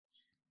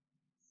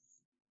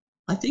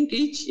 I think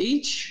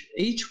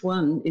each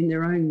one in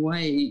their own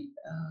way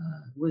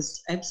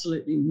was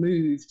absolutely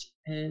moved,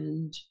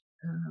 and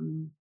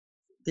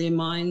their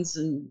minds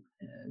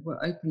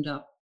were opened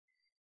up.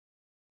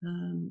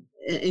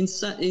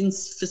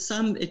 For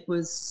some, it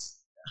was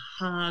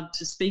hard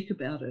to speak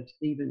about it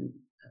even,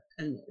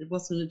 and it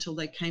wasn't until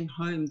they came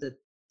home that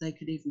they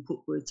could even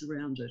put words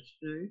around it,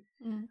 you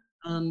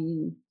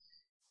know.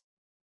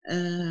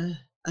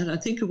 And I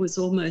think it was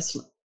almost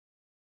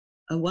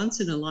a once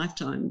in a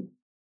lifetime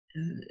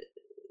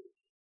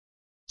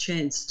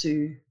chance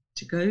to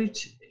go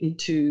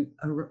into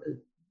a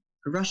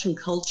Russian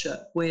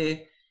culture where,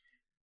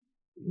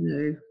 you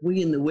know,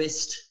 we in the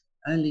West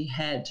only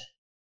had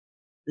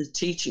the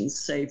teachings,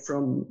 say,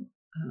 from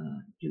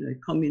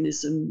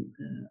communism,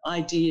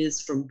 ideas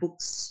from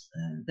books,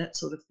 that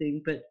sort of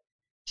thing, but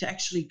to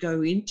actually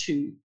go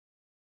into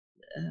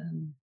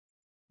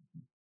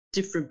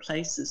different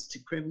places, to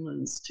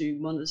Kremlins, to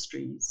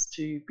monasteries,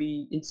 to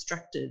be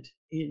instructed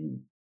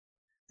in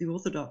the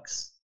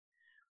Orthodox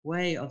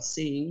way of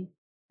seeing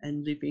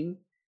and living,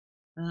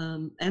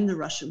 and the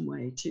Russian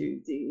way too,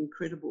 the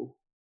incredible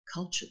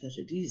culture that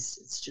it is.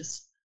 It's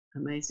just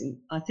amazing.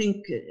 I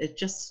think it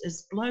just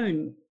has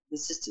blown the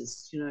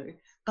sisters, you know.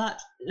 But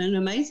an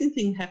amazing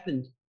thing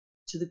happened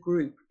to the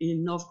group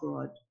in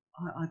Novgorod.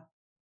 I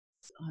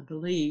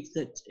believe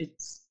that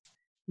it's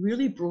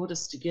really brought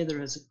us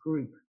together as a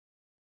group,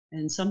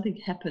 and something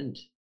happened,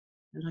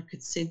 and I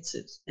could sense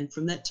it. And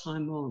from that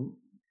time on,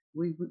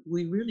 we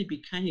really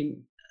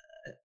became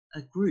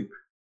a group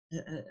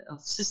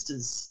of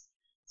sisters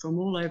from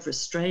all over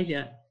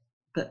Australia,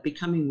 but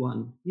becoming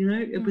one. You know,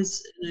 it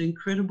was an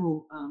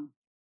incredible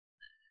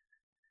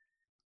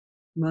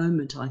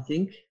moment, I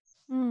think.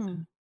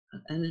 And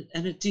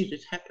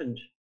it happened.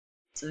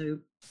 So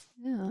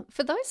yeah,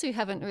 for those who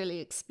haven't really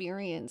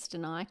experienced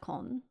an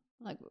icon,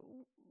 like,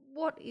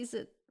 what is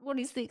it? What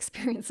is the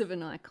experience of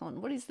an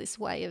icon? What is this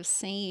way of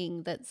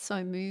seeing that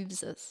so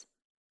moves us?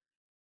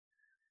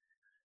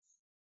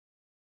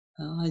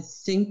 I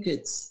think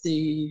it's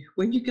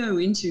when you go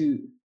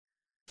into,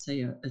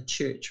 say, a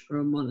church or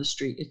a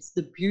monastery, it's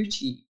the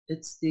beauty,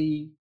 it's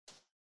the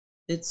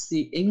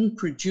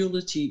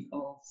incredulity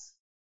of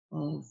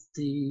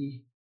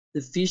the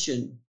the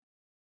vision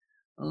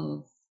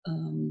of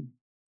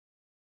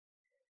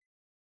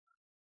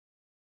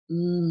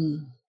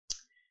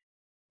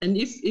and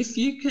if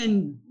you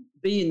can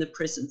be in the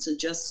presence and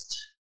just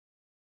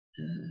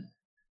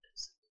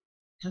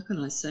how can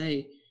I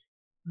say,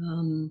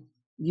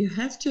 you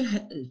have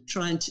to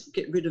try and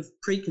get rid of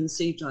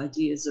preconceived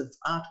ideas of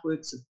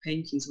artworks, of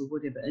paintings or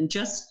whatever, and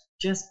just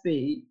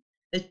be.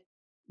 It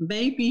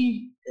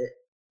maybe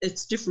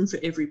it's different for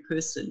every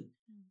person,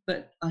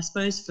 but I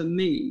suppose for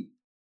me,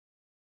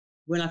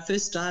 when I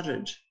first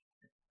started,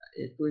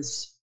 it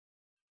was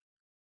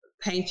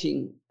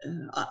painting.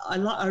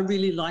 I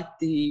really liked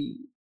the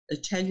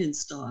Italian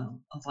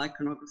style of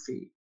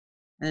iconography,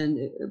 and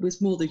it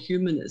was more the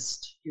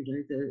humanist,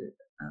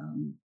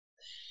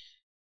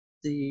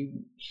 the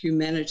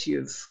humanity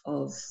of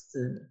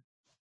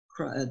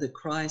the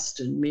Christ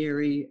and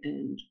Mary,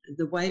 and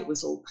the way it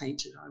was all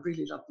painted. I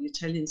really loved the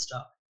Italian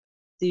style.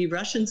 The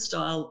Russian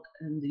style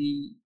and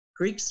the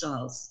Greek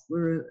styles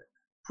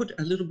put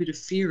a little bit of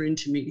fear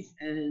into me,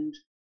 and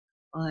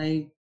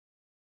I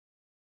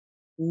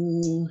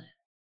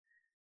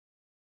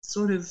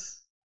sort of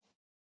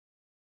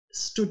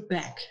stood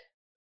back.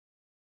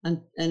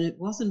 And it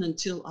wasn't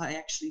until I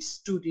actually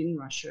stood in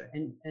Russia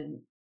and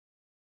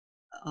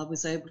I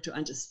was able to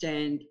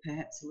understand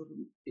perhaps a little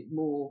bit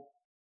more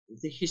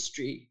the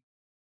history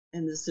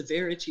and the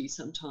severity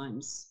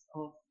sometimes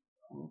of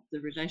the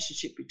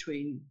relationship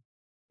between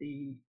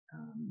the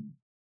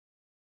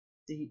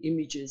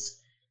images,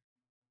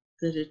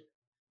 that it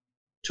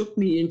took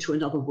me into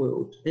another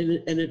world,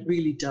 and it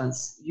really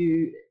does.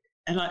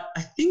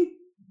 I think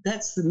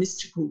that's the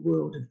mystical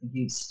world of the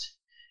East.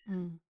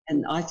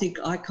 And I think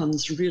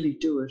icons really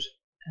do it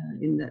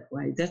in that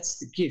way. That's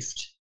the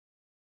gift.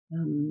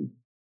 And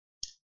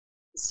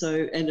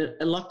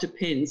a lot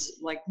depends.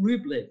 Like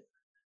Rublev,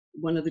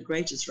 one of the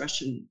greatest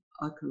Russian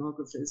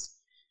iconographers,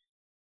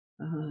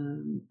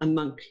 a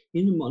monk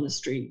in a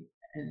monastery,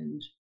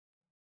 and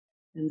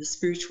the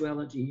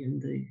spirituality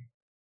and the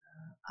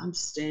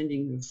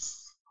understanding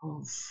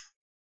of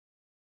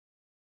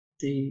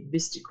the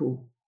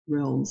mystical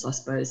realms, I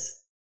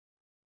suppose,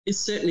 it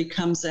certainly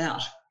comes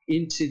out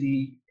into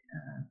the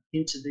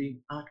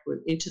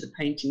artwork, into the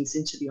paintings,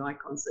 into the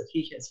icons that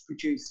he has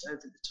produced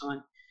over the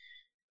time.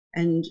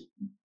 And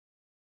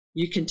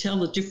you can tell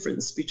the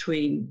difference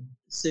between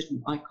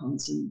certain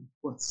icons and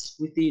what's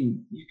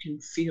within. You can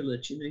feel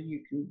it,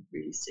 you can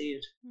really see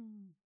it.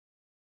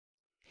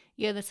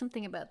 Yeah, there's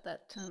something about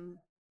that.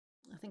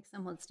 I think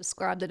someone's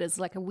described it as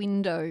like a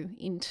window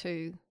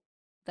into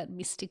that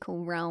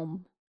mystical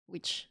realm,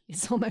 which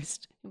is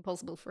almost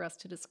impossible for us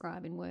to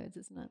describe in words,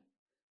 isn't it?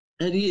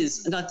 It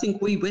is. And I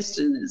think we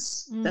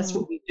Westerners, that's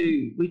what we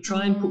do. We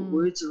try and put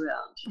words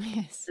around.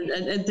 Yes.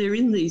 And they're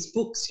in these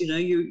books, you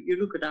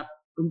look it up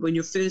when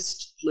you're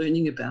first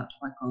learning about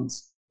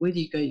icons. Where do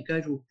you go? You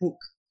go to a book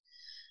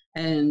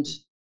and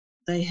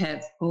they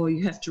have,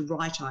 you have to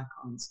write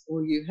icons,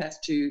 or you have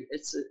to,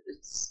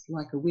 it's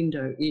like a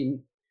window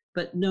in.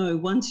 But no,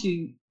 once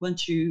you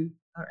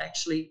are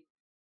actually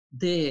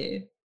there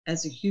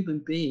as a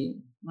human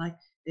being, like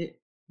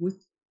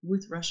with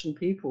Russian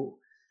people,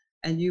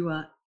 and you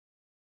are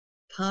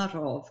part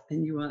of,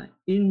 and you are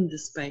in the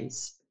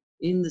space,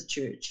 in the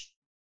church,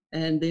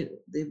 and the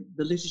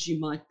liturgy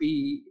might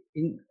be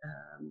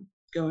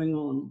going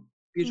on,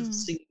 beautiful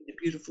singing,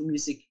 beautiful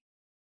music.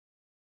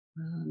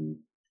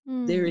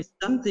 There is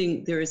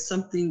something,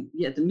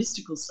 the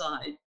mystical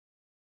side,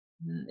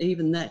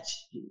 even that,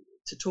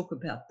 to talk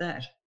about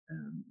that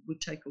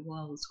would take a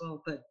while as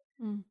well. But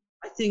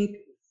I think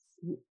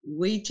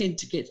we tend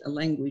to get a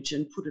language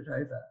and put it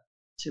over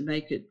to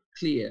make it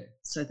clear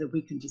so that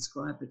we can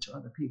describe it to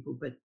other people.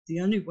 But the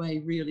only way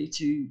really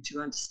to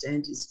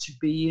understand is to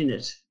be in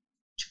it,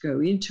 to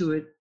go into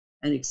it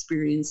and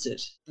experience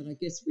it. And I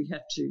guess we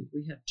have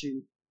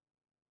to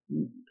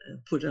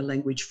put a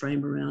language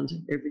frame around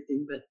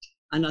everything.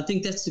 And I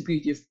think that's the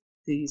beauty of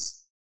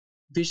these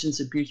Visions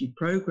of Beauty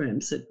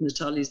programs that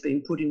Natalia's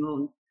been putting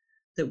on,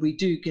 that we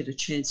do get a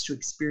chance to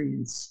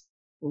experience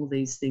all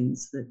these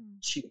things that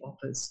she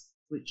offers,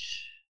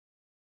 which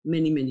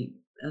many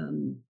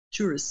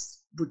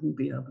tourists wouldn't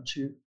be able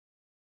to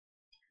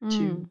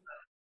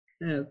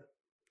have.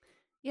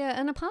 Yeah,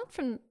 and apart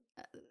from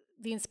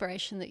the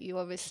inspiration that you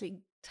obviously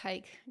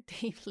take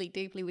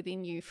deeply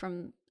within you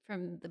from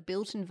the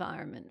built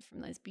environment, from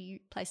those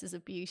places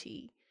of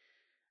beauty,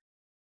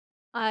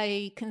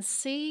 I can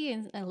see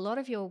in a lot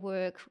of your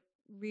work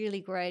really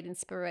great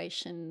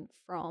inspiration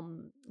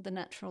from the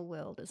natural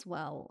world as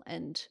well,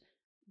 and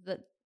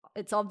that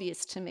it's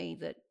obvious to me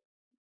that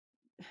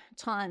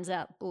times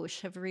out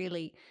bush have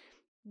really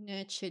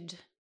nurtured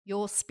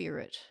your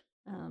spirit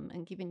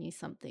and given you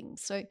something.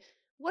 So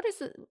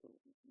what's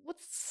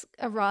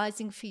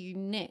arising for you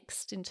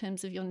next in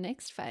terms of your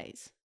next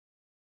phase?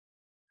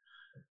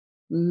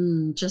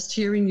 Just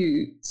hearing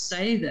you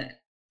say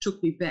that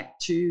took me back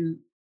to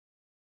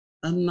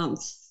a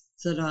month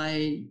that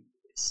I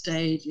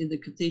stayed in the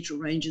Cathedral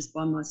Ranges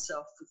by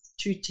myself with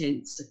 2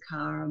 tents, a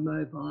car, a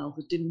mobile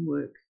that didn't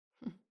work,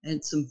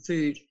 and some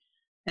food.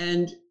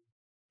 And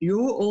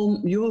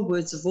your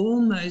words have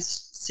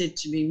almost said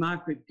to me,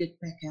 Margaret, get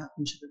back out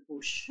into the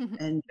bush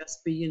and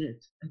just be in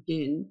it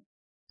again.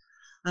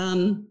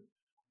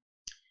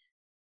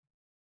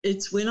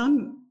 It's when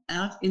I'm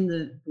out in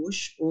the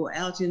bush or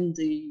out in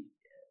the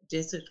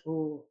desert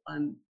or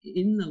I'm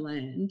in the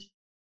land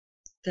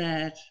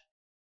that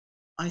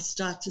I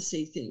start to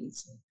see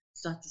things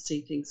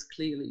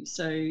clearly.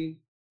 So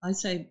I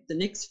say the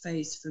next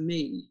phase for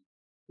me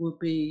will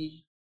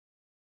be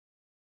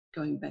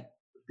going back.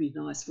 Would be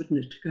nice, wouldn't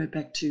it, to go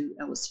back to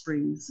Alice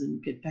Springs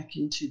and get back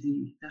into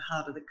the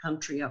heart of the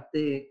country up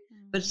there.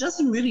 But it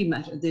doesn't really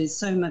matter. There's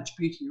so much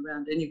beauty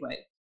around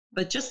anyway.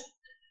 But just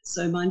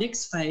so my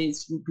next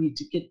phase will be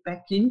to get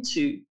back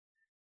into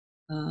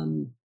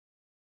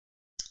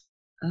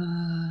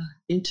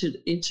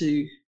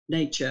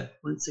nature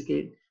once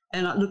again.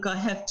 And look, I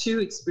have two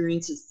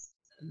experiences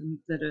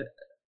that are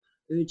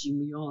urging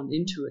me on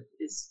into it.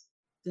 Is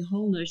the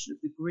whole notion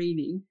of the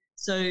greening.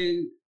 So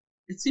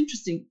it's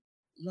interesting.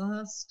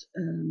 Last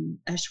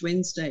Ash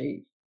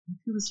Wednesday, I think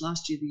it was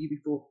last year, the year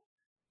before,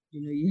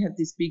 you have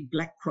this big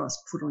black cross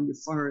put on your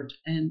forehead.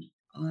 And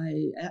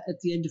at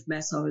the end of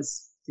Mass, I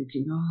was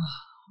thinking,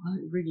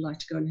 I'd really like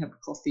to go and have a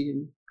coffee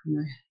and,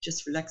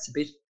 just relax a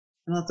bit.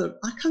 And I thought,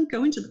 I can't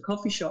go into the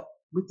coffee shop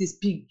with this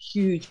big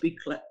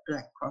black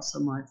cross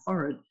on my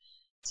forehead.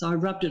 So I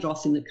rubbed it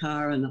off in the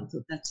car and I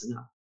thought, that's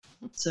enough.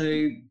 So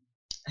I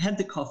had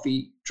the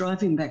coffee,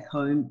 driving back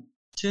home,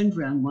 turned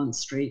around one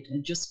street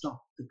and just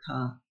stopped the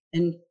car.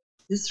 And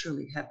this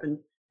really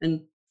happened.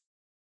 And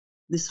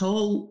this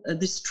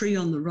tree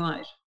on the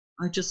right,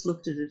 I just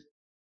looked at it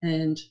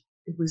and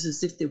it was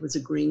as if there was a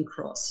green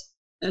cross.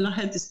 And I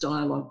had this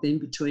dialogue then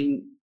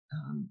between,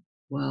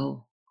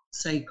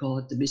 say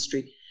God, the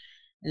mystery.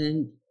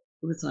 And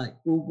it was like,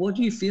 well, what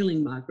are you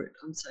feeling, Margaret?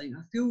 I'm saying,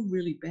 I feel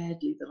really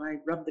badly that I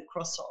rubbed the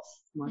cross off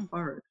my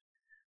forehead.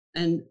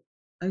 And,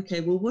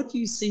 okay, well, what do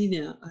you see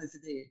now over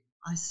there?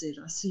 I said,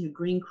 I see a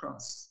green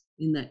cross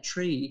in that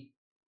tree.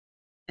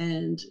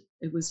 And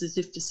it was as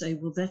if to say,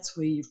 well, that's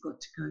where you've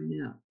got to go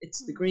now.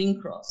 It's the green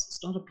cross.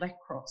 It's not a black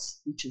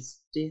cross, which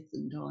is death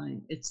and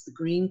dying. It's the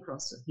green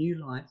cross of new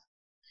life.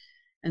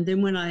 And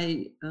then when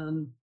I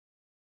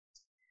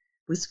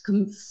was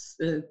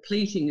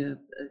completing a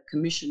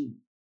commission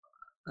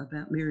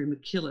about Mary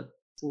MacKillop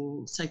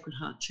for Sacred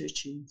Heart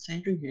Church in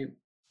Sandringham,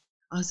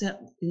 I was out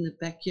in the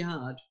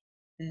backyard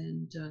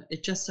and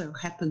it just so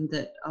happened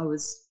that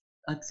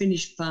I'd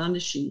finished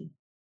varnishing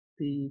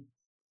it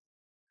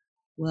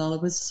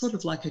was sort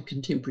of like a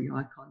contemporary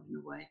icon in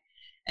a way.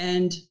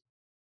 And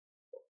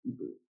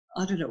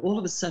I don't know, all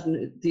of a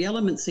sudden the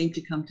elements seemed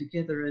to come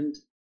together and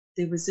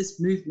there was this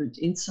movement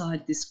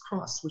inside this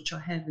cross, which I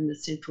have in the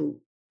central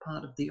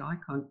part of the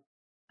icon.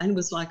 And it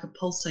was like a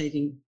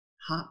pulsating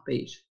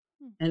heartbeat.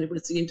 And it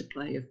was the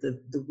interplay of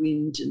the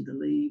wind and the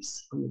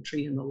leaves on the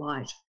tree and the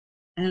light.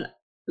 And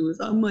I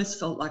almost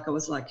felt like I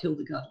was like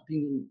Hildegard of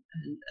Bingen,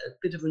 and a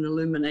bit of an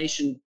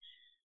illumination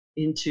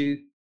into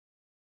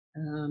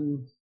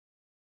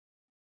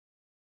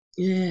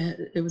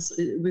it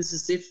was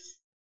as if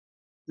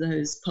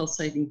those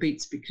pulsating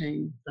beats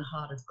became the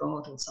heart of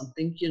God or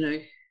something,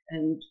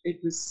 and it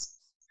was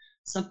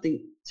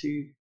something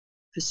to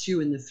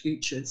pursue in the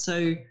future.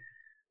 So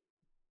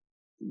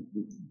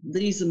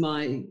these are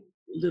my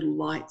little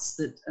lights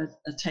that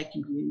are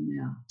taking me in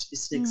now to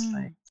this next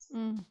phase.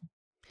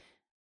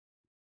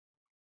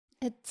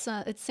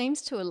 It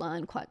seems to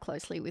align quite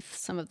closely with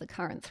some of the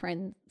current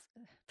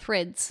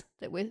threads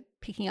that we're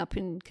picking up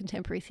in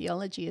contemporary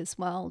theology as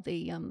well.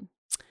 The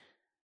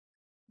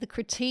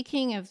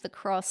critiquing of the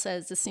cross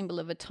as a symbol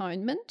of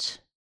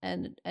atonement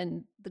and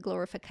the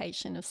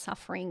glorification of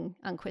suffering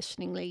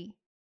unquestioningly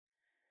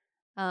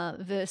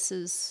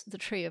versus the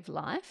tree of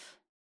life.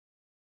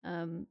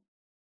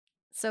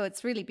 So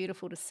it's really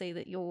beautiful to see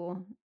that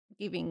you're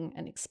giving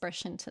an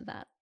expression to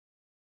that.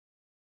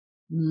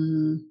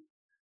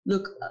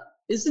 Look,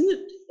 isn't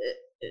it?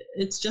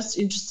 It's just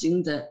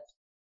interesting that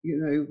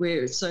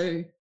we're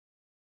so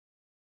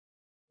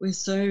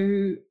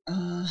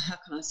how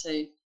can I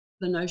say,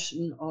 the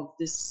notion of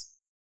this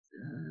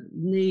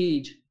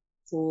need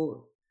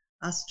for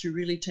us to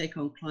really take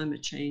on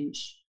climate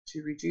change,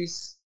 to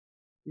reduce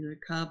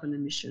carbon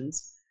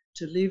emissions,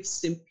 to live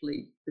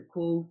simply, the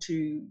call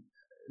to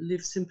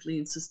live simply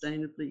and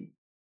sustainably,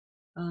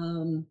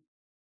 and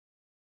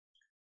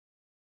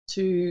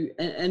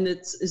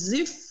it's as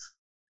if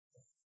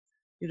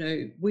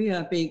we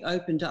are being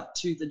opened up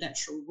to the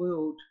natural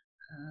world,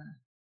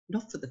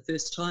 not for the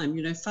first time.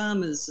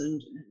 Farmers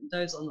and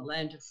those on the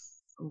land have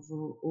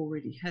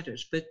already had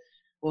it,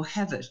 or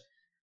have it,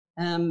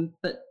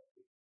 but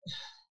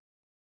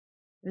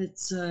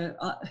it's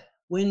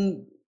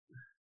when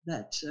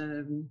that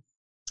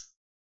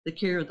the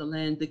care of the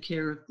land, the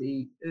care of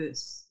the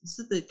earth, is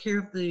it the care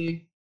of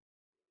the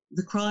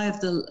cry of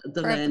the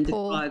land, the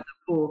cry of the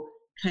poor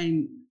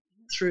came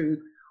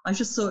through. I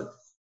just thought,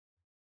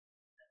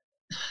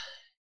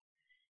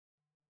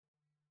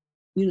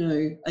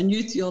 a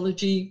new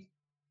theology,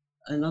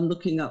 and I'm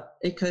looking up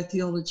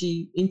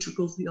eco-theology,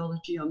 integral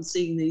theology. I'm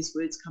seeing these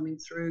words coming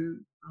through.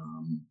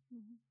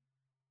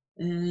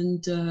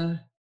 And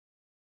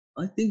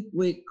I think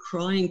we're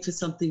crying for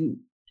something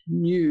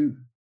new,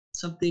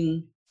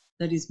 something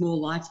that is more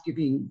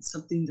life-giving,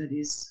 something that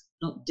is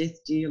not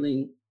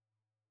death-dealing.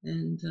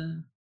 And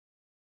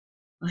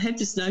I have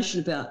this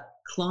notion about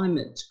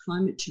climate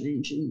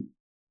change, and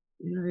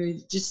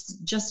it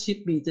just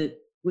hit me that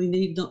we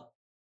need not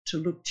to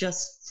look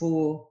just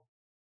for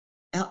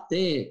out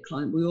there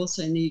climate. We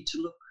also need to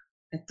look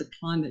at the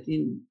climate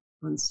in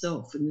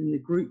oneself and in the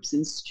groups,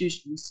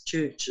 institutions,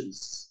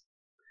 churches,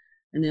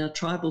 and our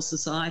tribal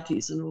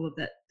societies and all of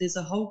that. There's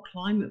a whole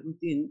climate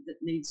within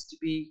that needs to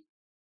be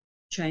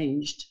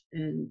changed.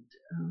 And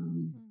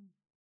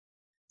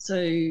so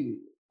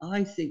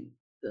I think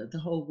that the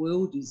whole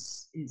world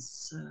is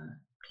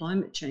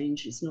climate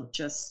change is not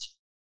just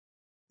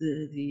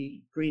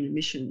the green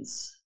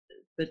emissions,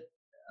 but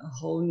a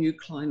whole new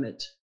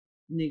climate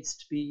needs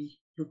to be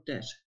looked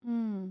at.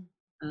 And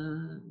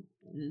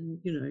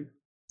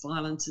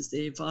violence is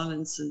there,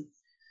 violence and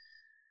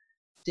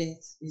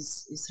death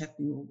is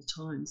happening all the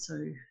time. So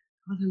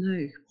I don't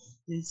know,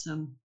 there's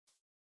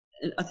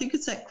I think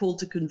it's that call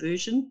to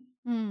conversion.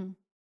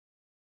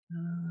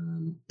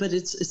 But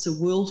it's a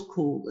world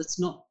call. It's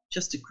not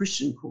just a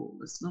Christian call.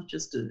 It's not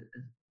just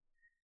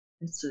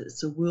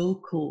it's a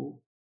world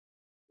call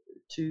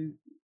to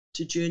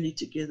journey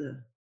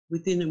together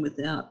within and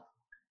without.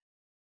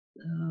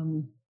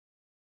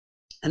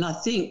 And I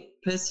think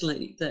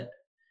personally that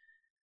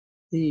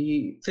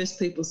the First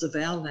Peoples of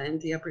our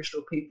land, the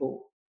Aboriginal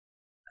people,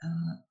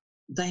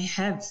 they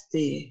have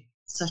there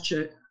such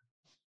a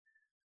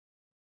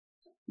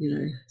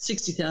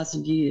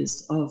 60,000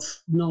 years of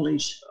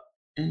knowledge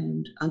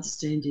and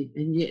understanding,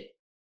 and yet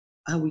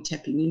are we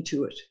tapping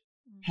into it?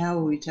 How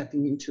are we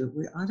tapping into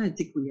it? I don't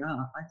think we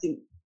are. I think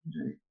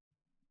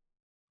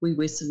we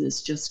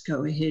Westerners just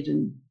go ahead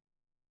and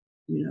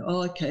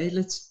okay,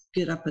 let's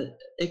get up at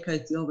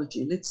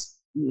eco-theology. Let's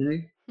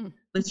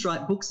let's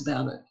write books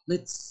about it.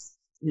 Let's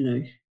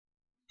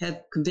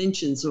have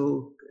conventions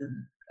or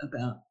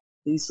about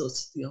these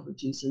sorts of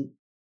theologies. And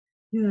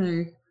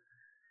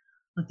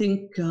I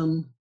think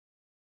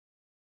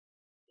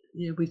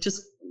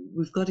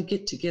we've got to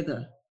get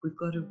together. We've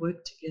got to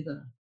work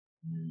together.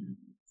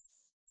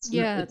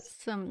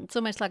 It's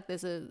almost like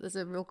there's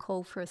a real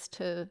call for us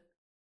to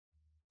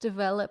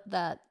develop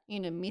that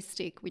inner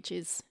mystic, which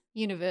is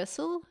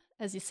universal.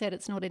 As you said,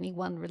 it's not any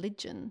one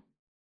religion.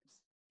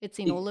 It's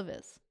in all of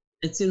us.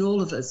 It's in all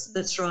of us.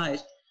 That's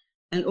right.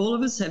 And all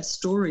of us have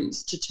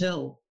stories to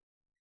tell.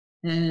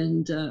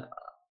 And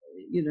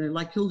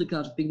like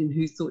Hildegard of Bingen,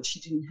 who thought she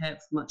didn't have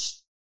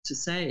much to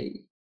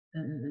say.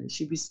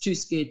 She was too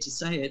scared to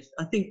say it.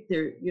 I think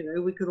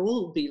we could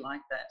all be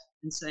like that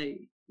and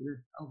say,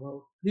 oh,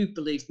 well, who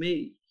believed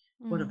me?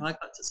 What have I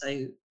got to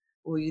say?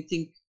 Or you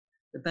think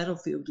the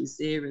battlefield is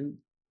there and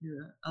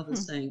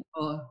others saying,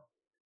 oh,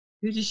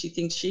 who does she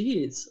think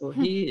she is or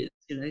he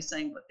is,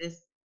 saying what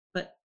there's.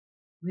 But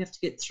we have to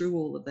get through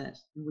all of that,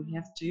 and we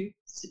have to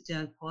sit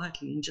down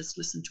quietly and just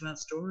listen to our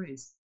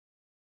stories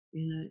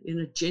in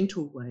a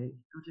gentle way,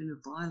 not in a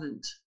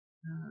violent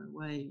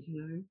way,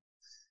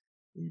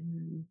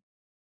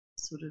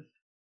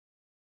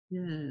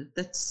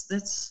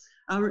 that's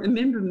I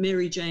remember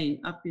Mary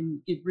Jane up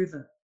in Gibb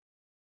River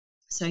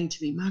saying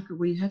to me, Margaret,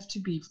 we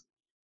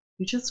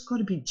just got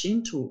to be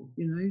gentle.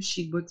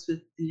 She works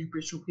with the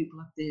Aboriginal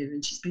people up there,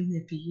 and she's been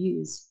there for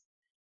years.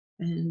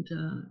 And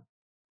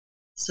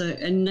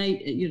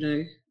Nate,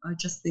 I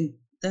just think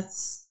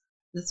that's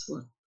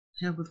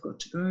how we've got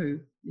to go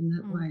in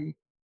that way.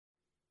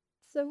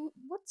 So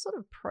what sort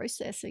of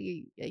process are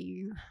you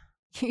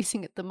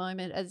using at the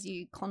moment as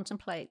you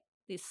contemplate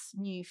this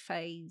new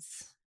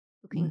phase,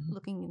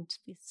 looking into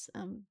this?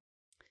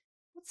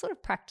 What sort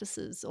of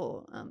practices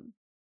or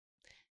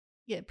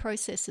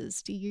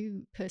processes do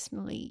you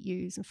personally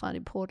use and find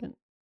important?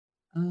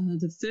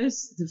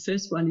 The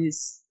first one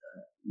is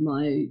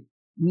my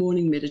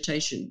morning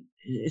meditation.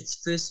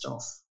 It's first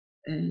off,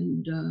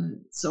 and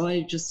so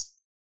I just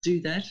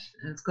do that.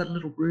 I've got a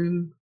little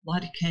room,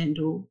 light a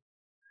candle,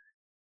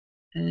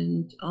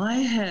 and I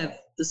have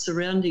the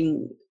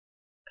surrounding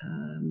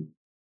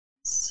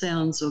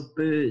sounds of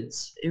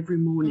birds every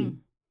morning.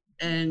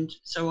 And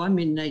so I'm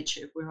in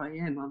nature where I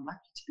am. I'm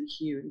lucky to be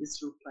here in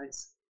this little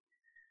place.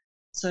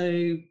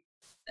 So,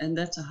 and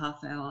that's a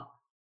half hour.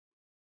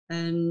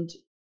 And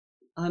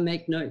I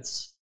make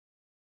notes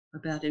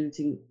about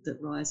anything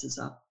that rises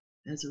up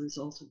as a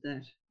result of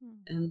that.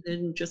 And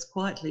then just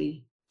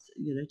quietly,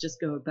 just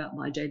go about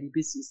my daily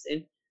business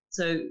then.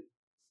 So,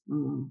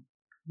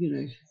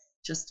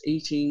 just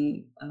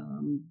eating,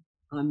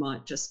 I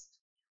might just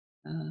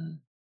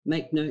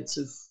make notes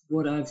of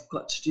what I've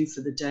got to do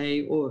for the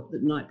day or the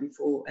night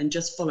before and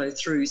just follow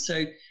through.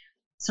 So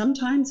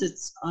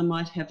sometimes I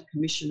might have a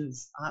commission of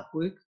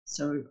artwork,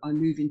 so I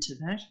move into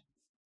that.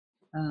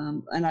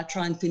 And I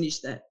try and finish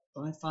that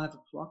by 5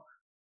 o'clock.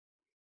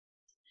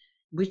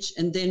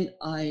 And then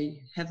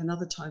I have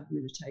another time of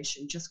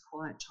meditation, just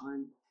quiet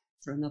time.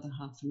 for another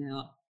half an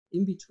hour.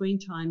 In between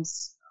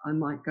times, I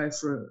might go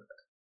for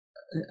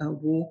a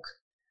walk.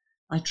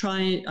 I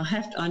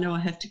know I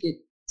have to get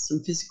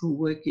some physical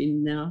work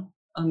in now.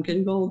 I'm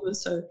getting older,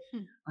 so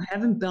I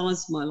haven't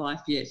balanced my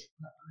life yet.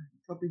 I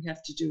probably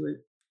have to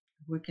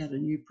work out a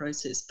new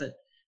process, but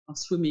of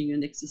swimming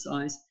and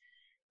exercise.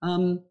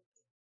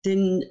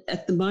 Then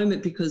at the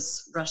moment,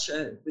 because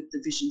Russia with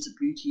the Visions of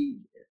Beauty,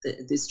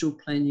 they're still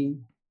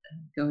planning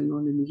going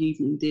on in the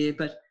evening there,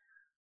 but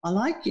I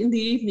like in the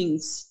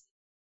evenings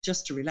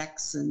just to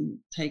relax and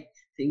take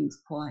things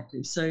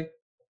quietly. So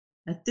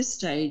at this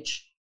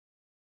stage,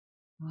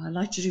 I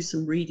like to do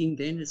some reading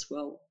then as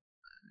well,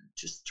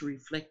 just to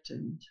reflect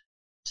and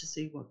to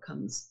see what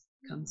comes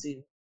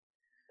in.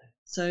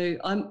 So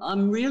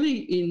I'm really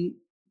in,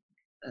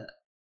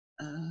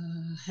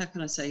 how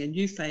can I say, a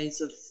new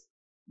phase of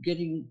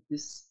getting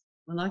this,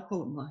 and I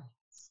call it my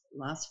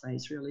last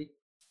phase really,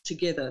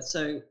 together.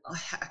 So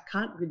I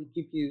can't really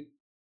give you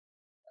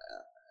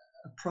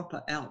a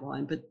proper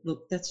outline, but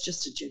look, that's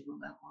just a general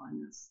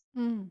outline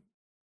of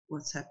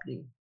what's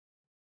happening.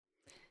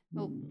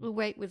 Well, we'll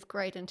wait with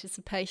great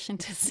anticipation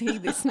to see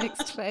this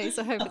next phase.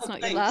 I hope it's not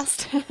your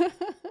last.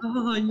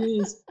 Oh,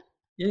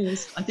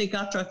 yes. I think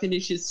after I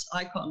finish this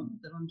icon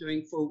that I'm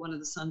doing for one of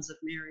the Sons of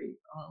Mary,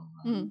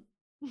 I'll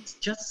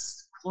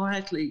just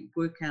quietly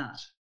work out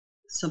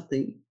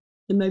something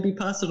and maybe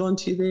pass it on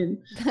to you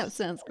then. That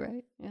sounds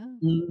great, yeah.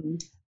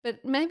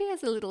 But maybe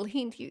as a little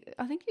hint,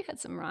 I think you had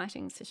some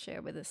writings to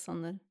share with us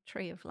on the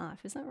Tree of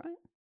Life. Is that right?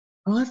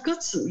 Oh, I've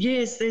got some,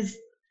 yes.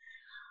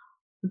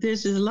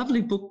 There's a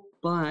lovely book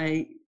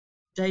by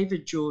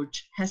David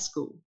George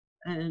Haskell,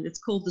 and it's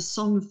called The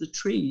Song of the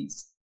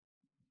Trees.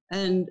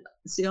 And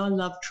see, I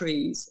love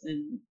trees,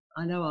 and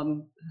I know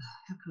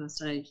how can I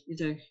say,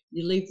 you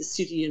leave the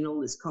city and all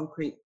this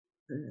concrete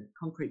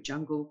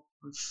jungle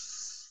of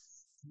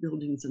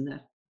buildings and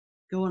that,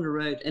 go on a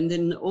road, and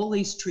then all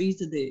these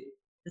trees are there.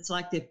 It's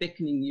like they're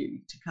beckoning you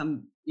to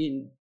come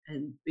in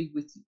and be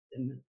with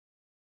them,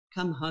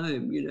 come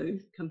home,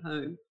 come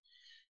home.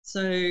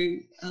 So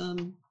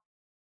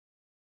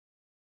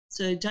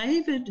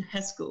David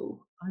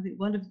Haskell, I think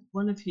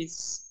one of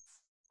his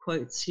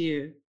quotes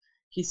here,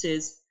 he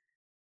says,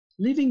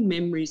 "Living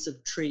memories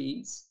of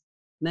trees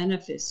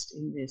manifest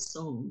in their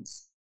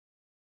songs."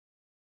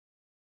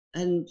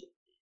 And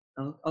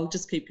I'll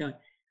just keep going.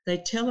 They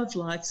tell of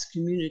life's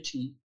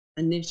community,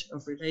 a net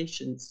of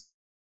relations.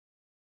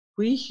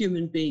 We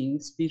human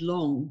beings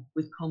belong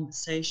with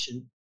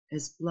conversation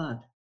as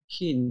blood,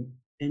 kin,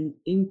 and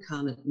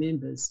incarnate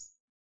members.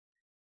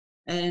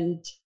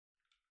 And,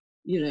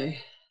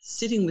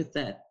 sitting with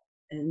that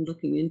and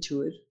looking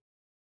into it,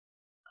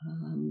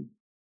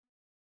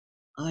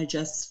 I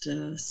just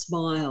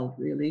smile,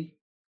 really.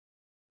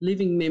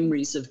 Living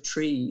memories of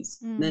trees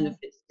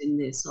manifest in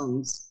their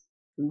songs.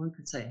 And one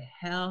could say,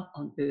 how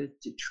on earth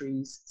do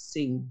trees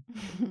sing?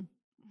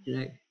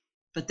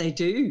 But they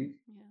do.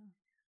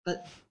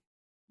 Yeah.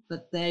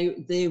 But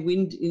their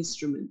wind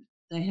instrument,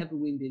 they have a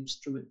wind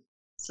instrument.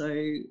 So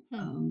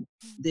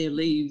their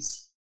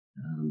leaves,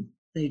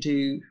 they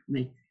do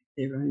make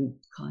their own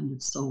kind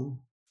of song,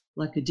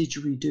 like a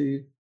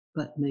didgeridoo,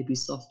 but maybe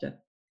softer.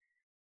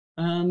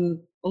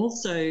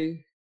 Also,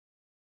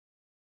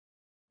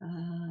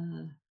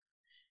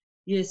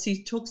 yes,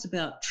 he talks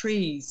about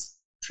trees.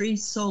 Tree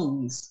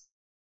songs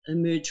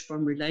emerge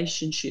from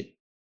relationship,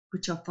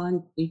 which I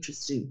find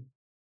interesting.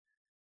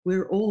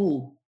 We're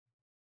all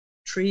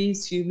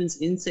trees,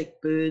 humans,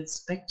 insect,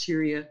 birds,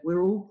 bacteria.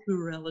 We're all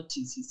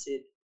pluralities, he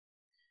said.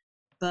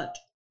 But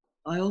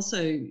I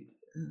also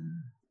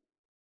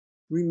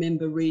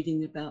remember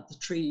reading about the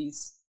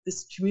trees,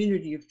 this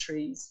community of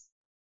trees.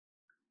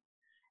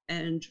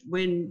 And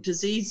when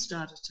disease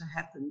started to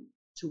happen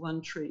to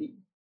one tree,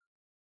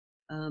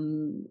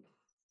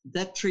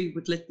 that tree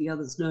would let the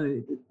others know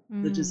that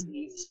the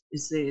disease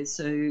is there.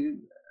 So,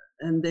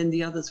 and then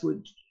the others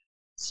would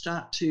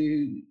start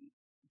to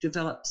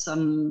develop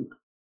some,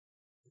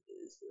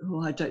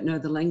 I don't know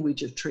the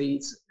language of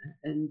trees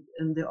and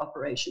their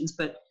operations,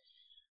 but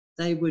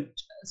they would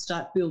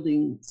start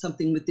building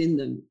something within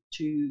them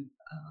to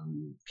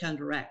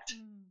counteract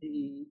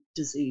the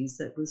disease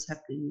that was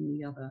happening in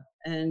the other,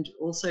 and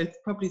also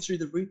probably through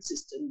the root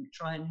system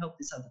try and help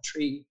this other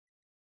tree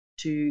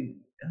to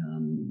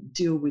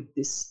deal with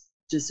this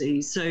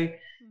disease. So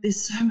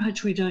there's so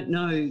much we don't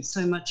know,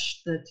 so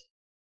much that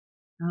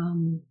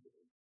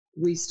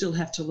we still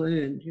have to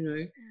learn,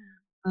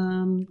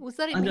 Was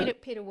that in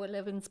Peter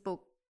Woodlevin's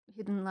book,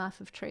 Hidden Life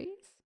of Trees?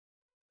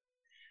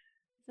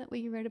 Is that where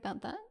you read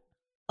about that?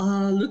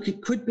 Look,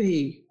 it could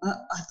be.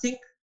 I think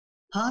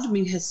part of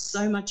me has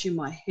so much in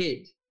my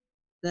head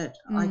that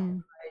I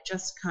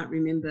just can't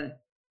remember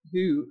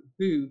who,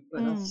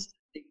 but I've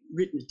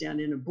written it down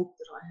in a book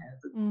that I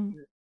have,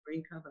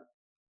 green cover.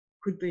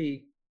 Could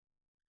be.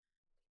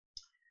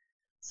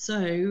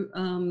 So,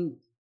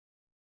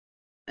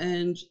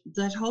 and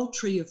that whole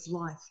tree of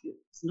life,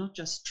 it's not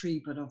just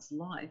tree, but of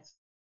life.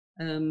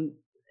 And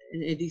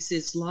he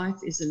says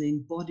life is an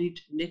embodied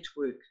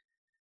network,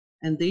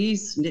 And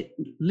these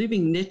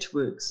living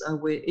networks are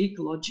where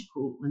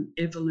ecological and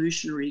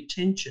evolutionary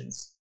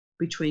tensions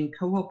between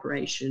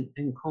cooperation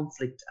and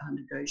conflict are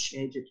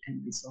negotiated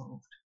and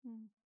resolved.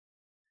 Mm.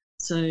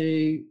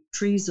 So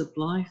trees of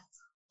life,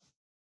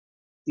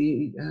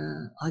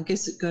 I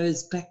guess it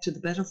goes back to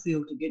the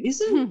battlefield again.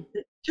 Isn't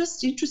it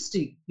just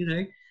interesting,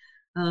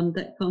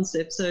 that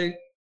concept? So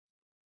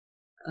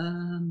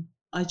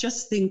I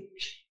just think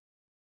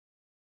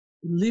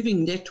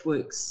living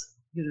networks,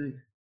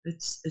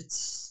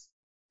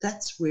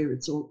 that's where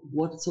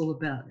what it's all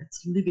about.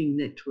 It's living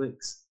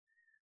networks,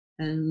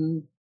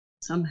 and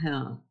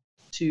somehow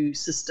to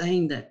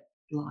sustain that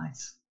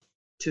life,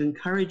 to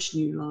encourage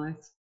new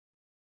life,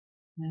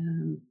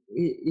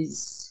 it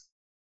is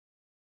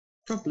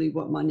probably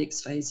what my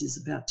next phase is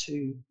about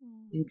too,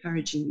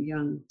 encouraging the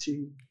young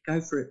to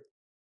go for it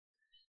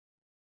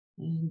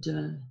and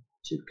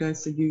to go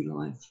for new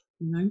life,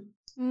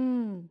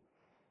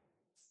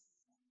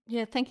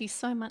 Yeah, thank you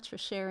so much for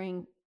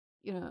sharing,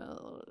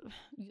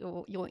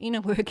 your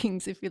inner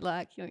workings, if you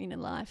like, your inner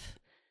life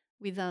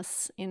with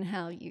us in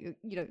how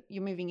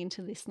you're moving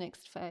into this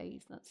next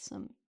phase. That's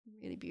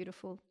really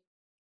beautiful.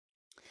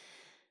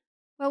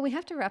 Well, we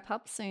have to wrap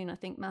up soon, I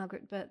think,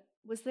 Margaret, but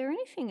was there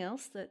anything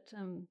else that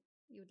you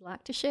would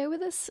like to share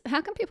with us?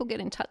 How can people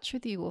get in touch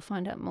with you or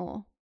find out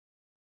more?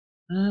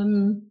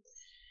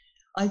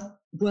 I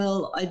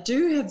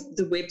do have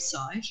the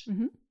website,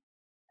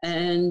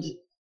 and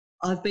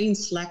I've been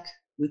slack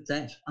with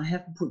that. I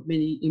haven't put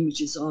many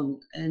images on,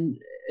 and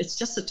it's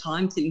just a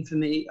time thing for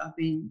me. I've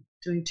been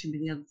doing too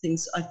many other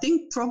things. I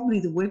think probably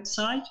the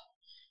website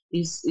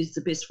is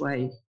the best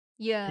way.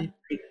 Yeah.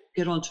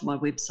 Get onto my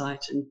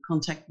website and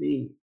contact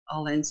me.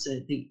 I'll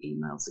answer the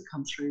emails that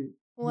come through.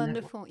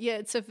 Wonderful. Yeah,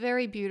 it's a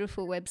very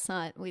beautiful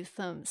website with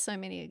so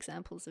many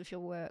examples of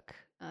your work,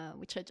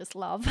 which I just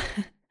love.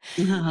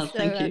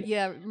 Thank you.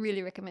 Yeah,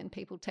 really recommend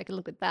people take a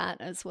look at that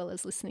as well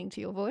as listening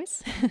to your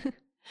voice.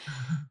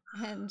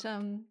 And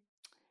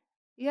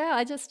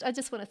I just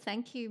want to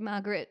thank you,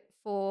 Margaret,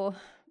 for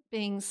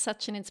being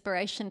such an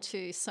inspiration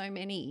to so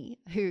many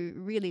who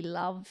really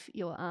love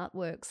your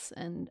artworks,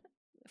 and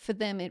for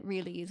them it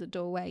really is a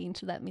doorway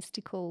into that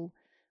mystical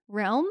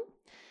realm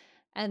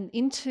and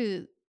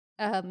into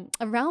a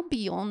realm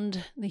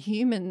beyond the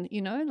human,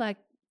 like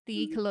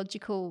the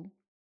ecological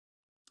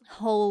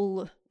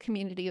whole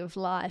community of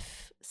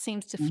life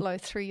seems to flow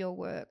through your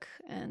work,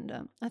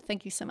 and I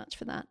thank you so much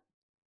for that.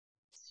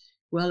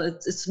 Well,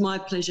 it's my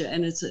pleasure,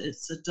 and it's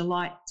a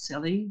delight,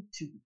 Sally,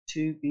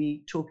 to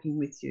be talking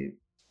with you.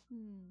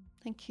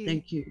 Thank you.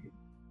 Thank you.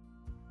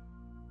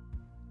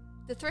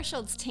 The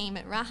Thresholds team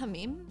at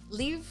Rahamim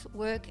live,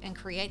 work and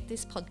create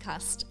this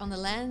podcast on the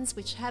lands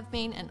which have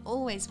been and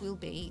always will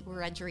be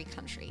Wiradjuri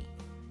country.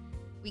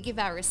 We give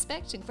our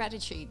respect and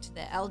gratitude to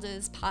their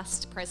elders,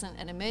 past, present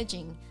and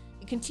emerging,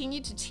 who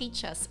continue to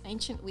teach us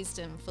ancient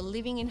wisdom for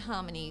living in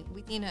harmony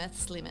within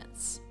Earth's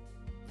limits.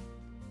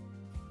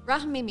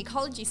 Rahamim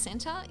Ecology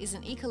Centre is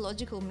an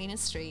ecological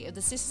ministry of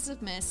the Sisters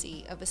of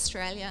Mercy of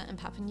Australia and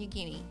Papua New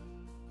Guinea,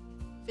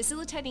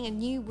 facilitating a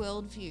new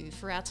worldview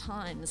for our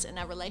times and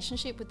our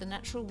relationship with the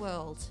natural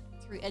world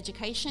through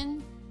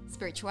education,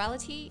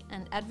 spirituality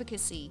and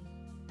advocacy.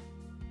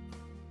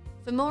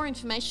 For more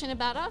information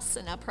about us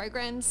and our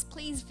programs,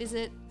 please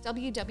visit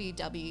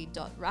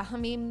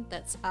www.rahamim,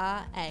 that's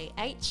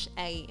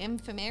R-A-H-A-M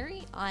for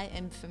Mary,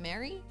 I-M for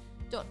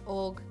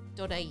Mary.org.au.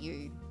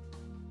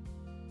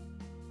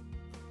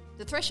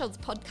 The Thresholds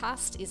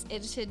podcast is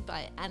edited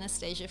by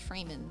Anastasia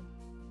Freeman.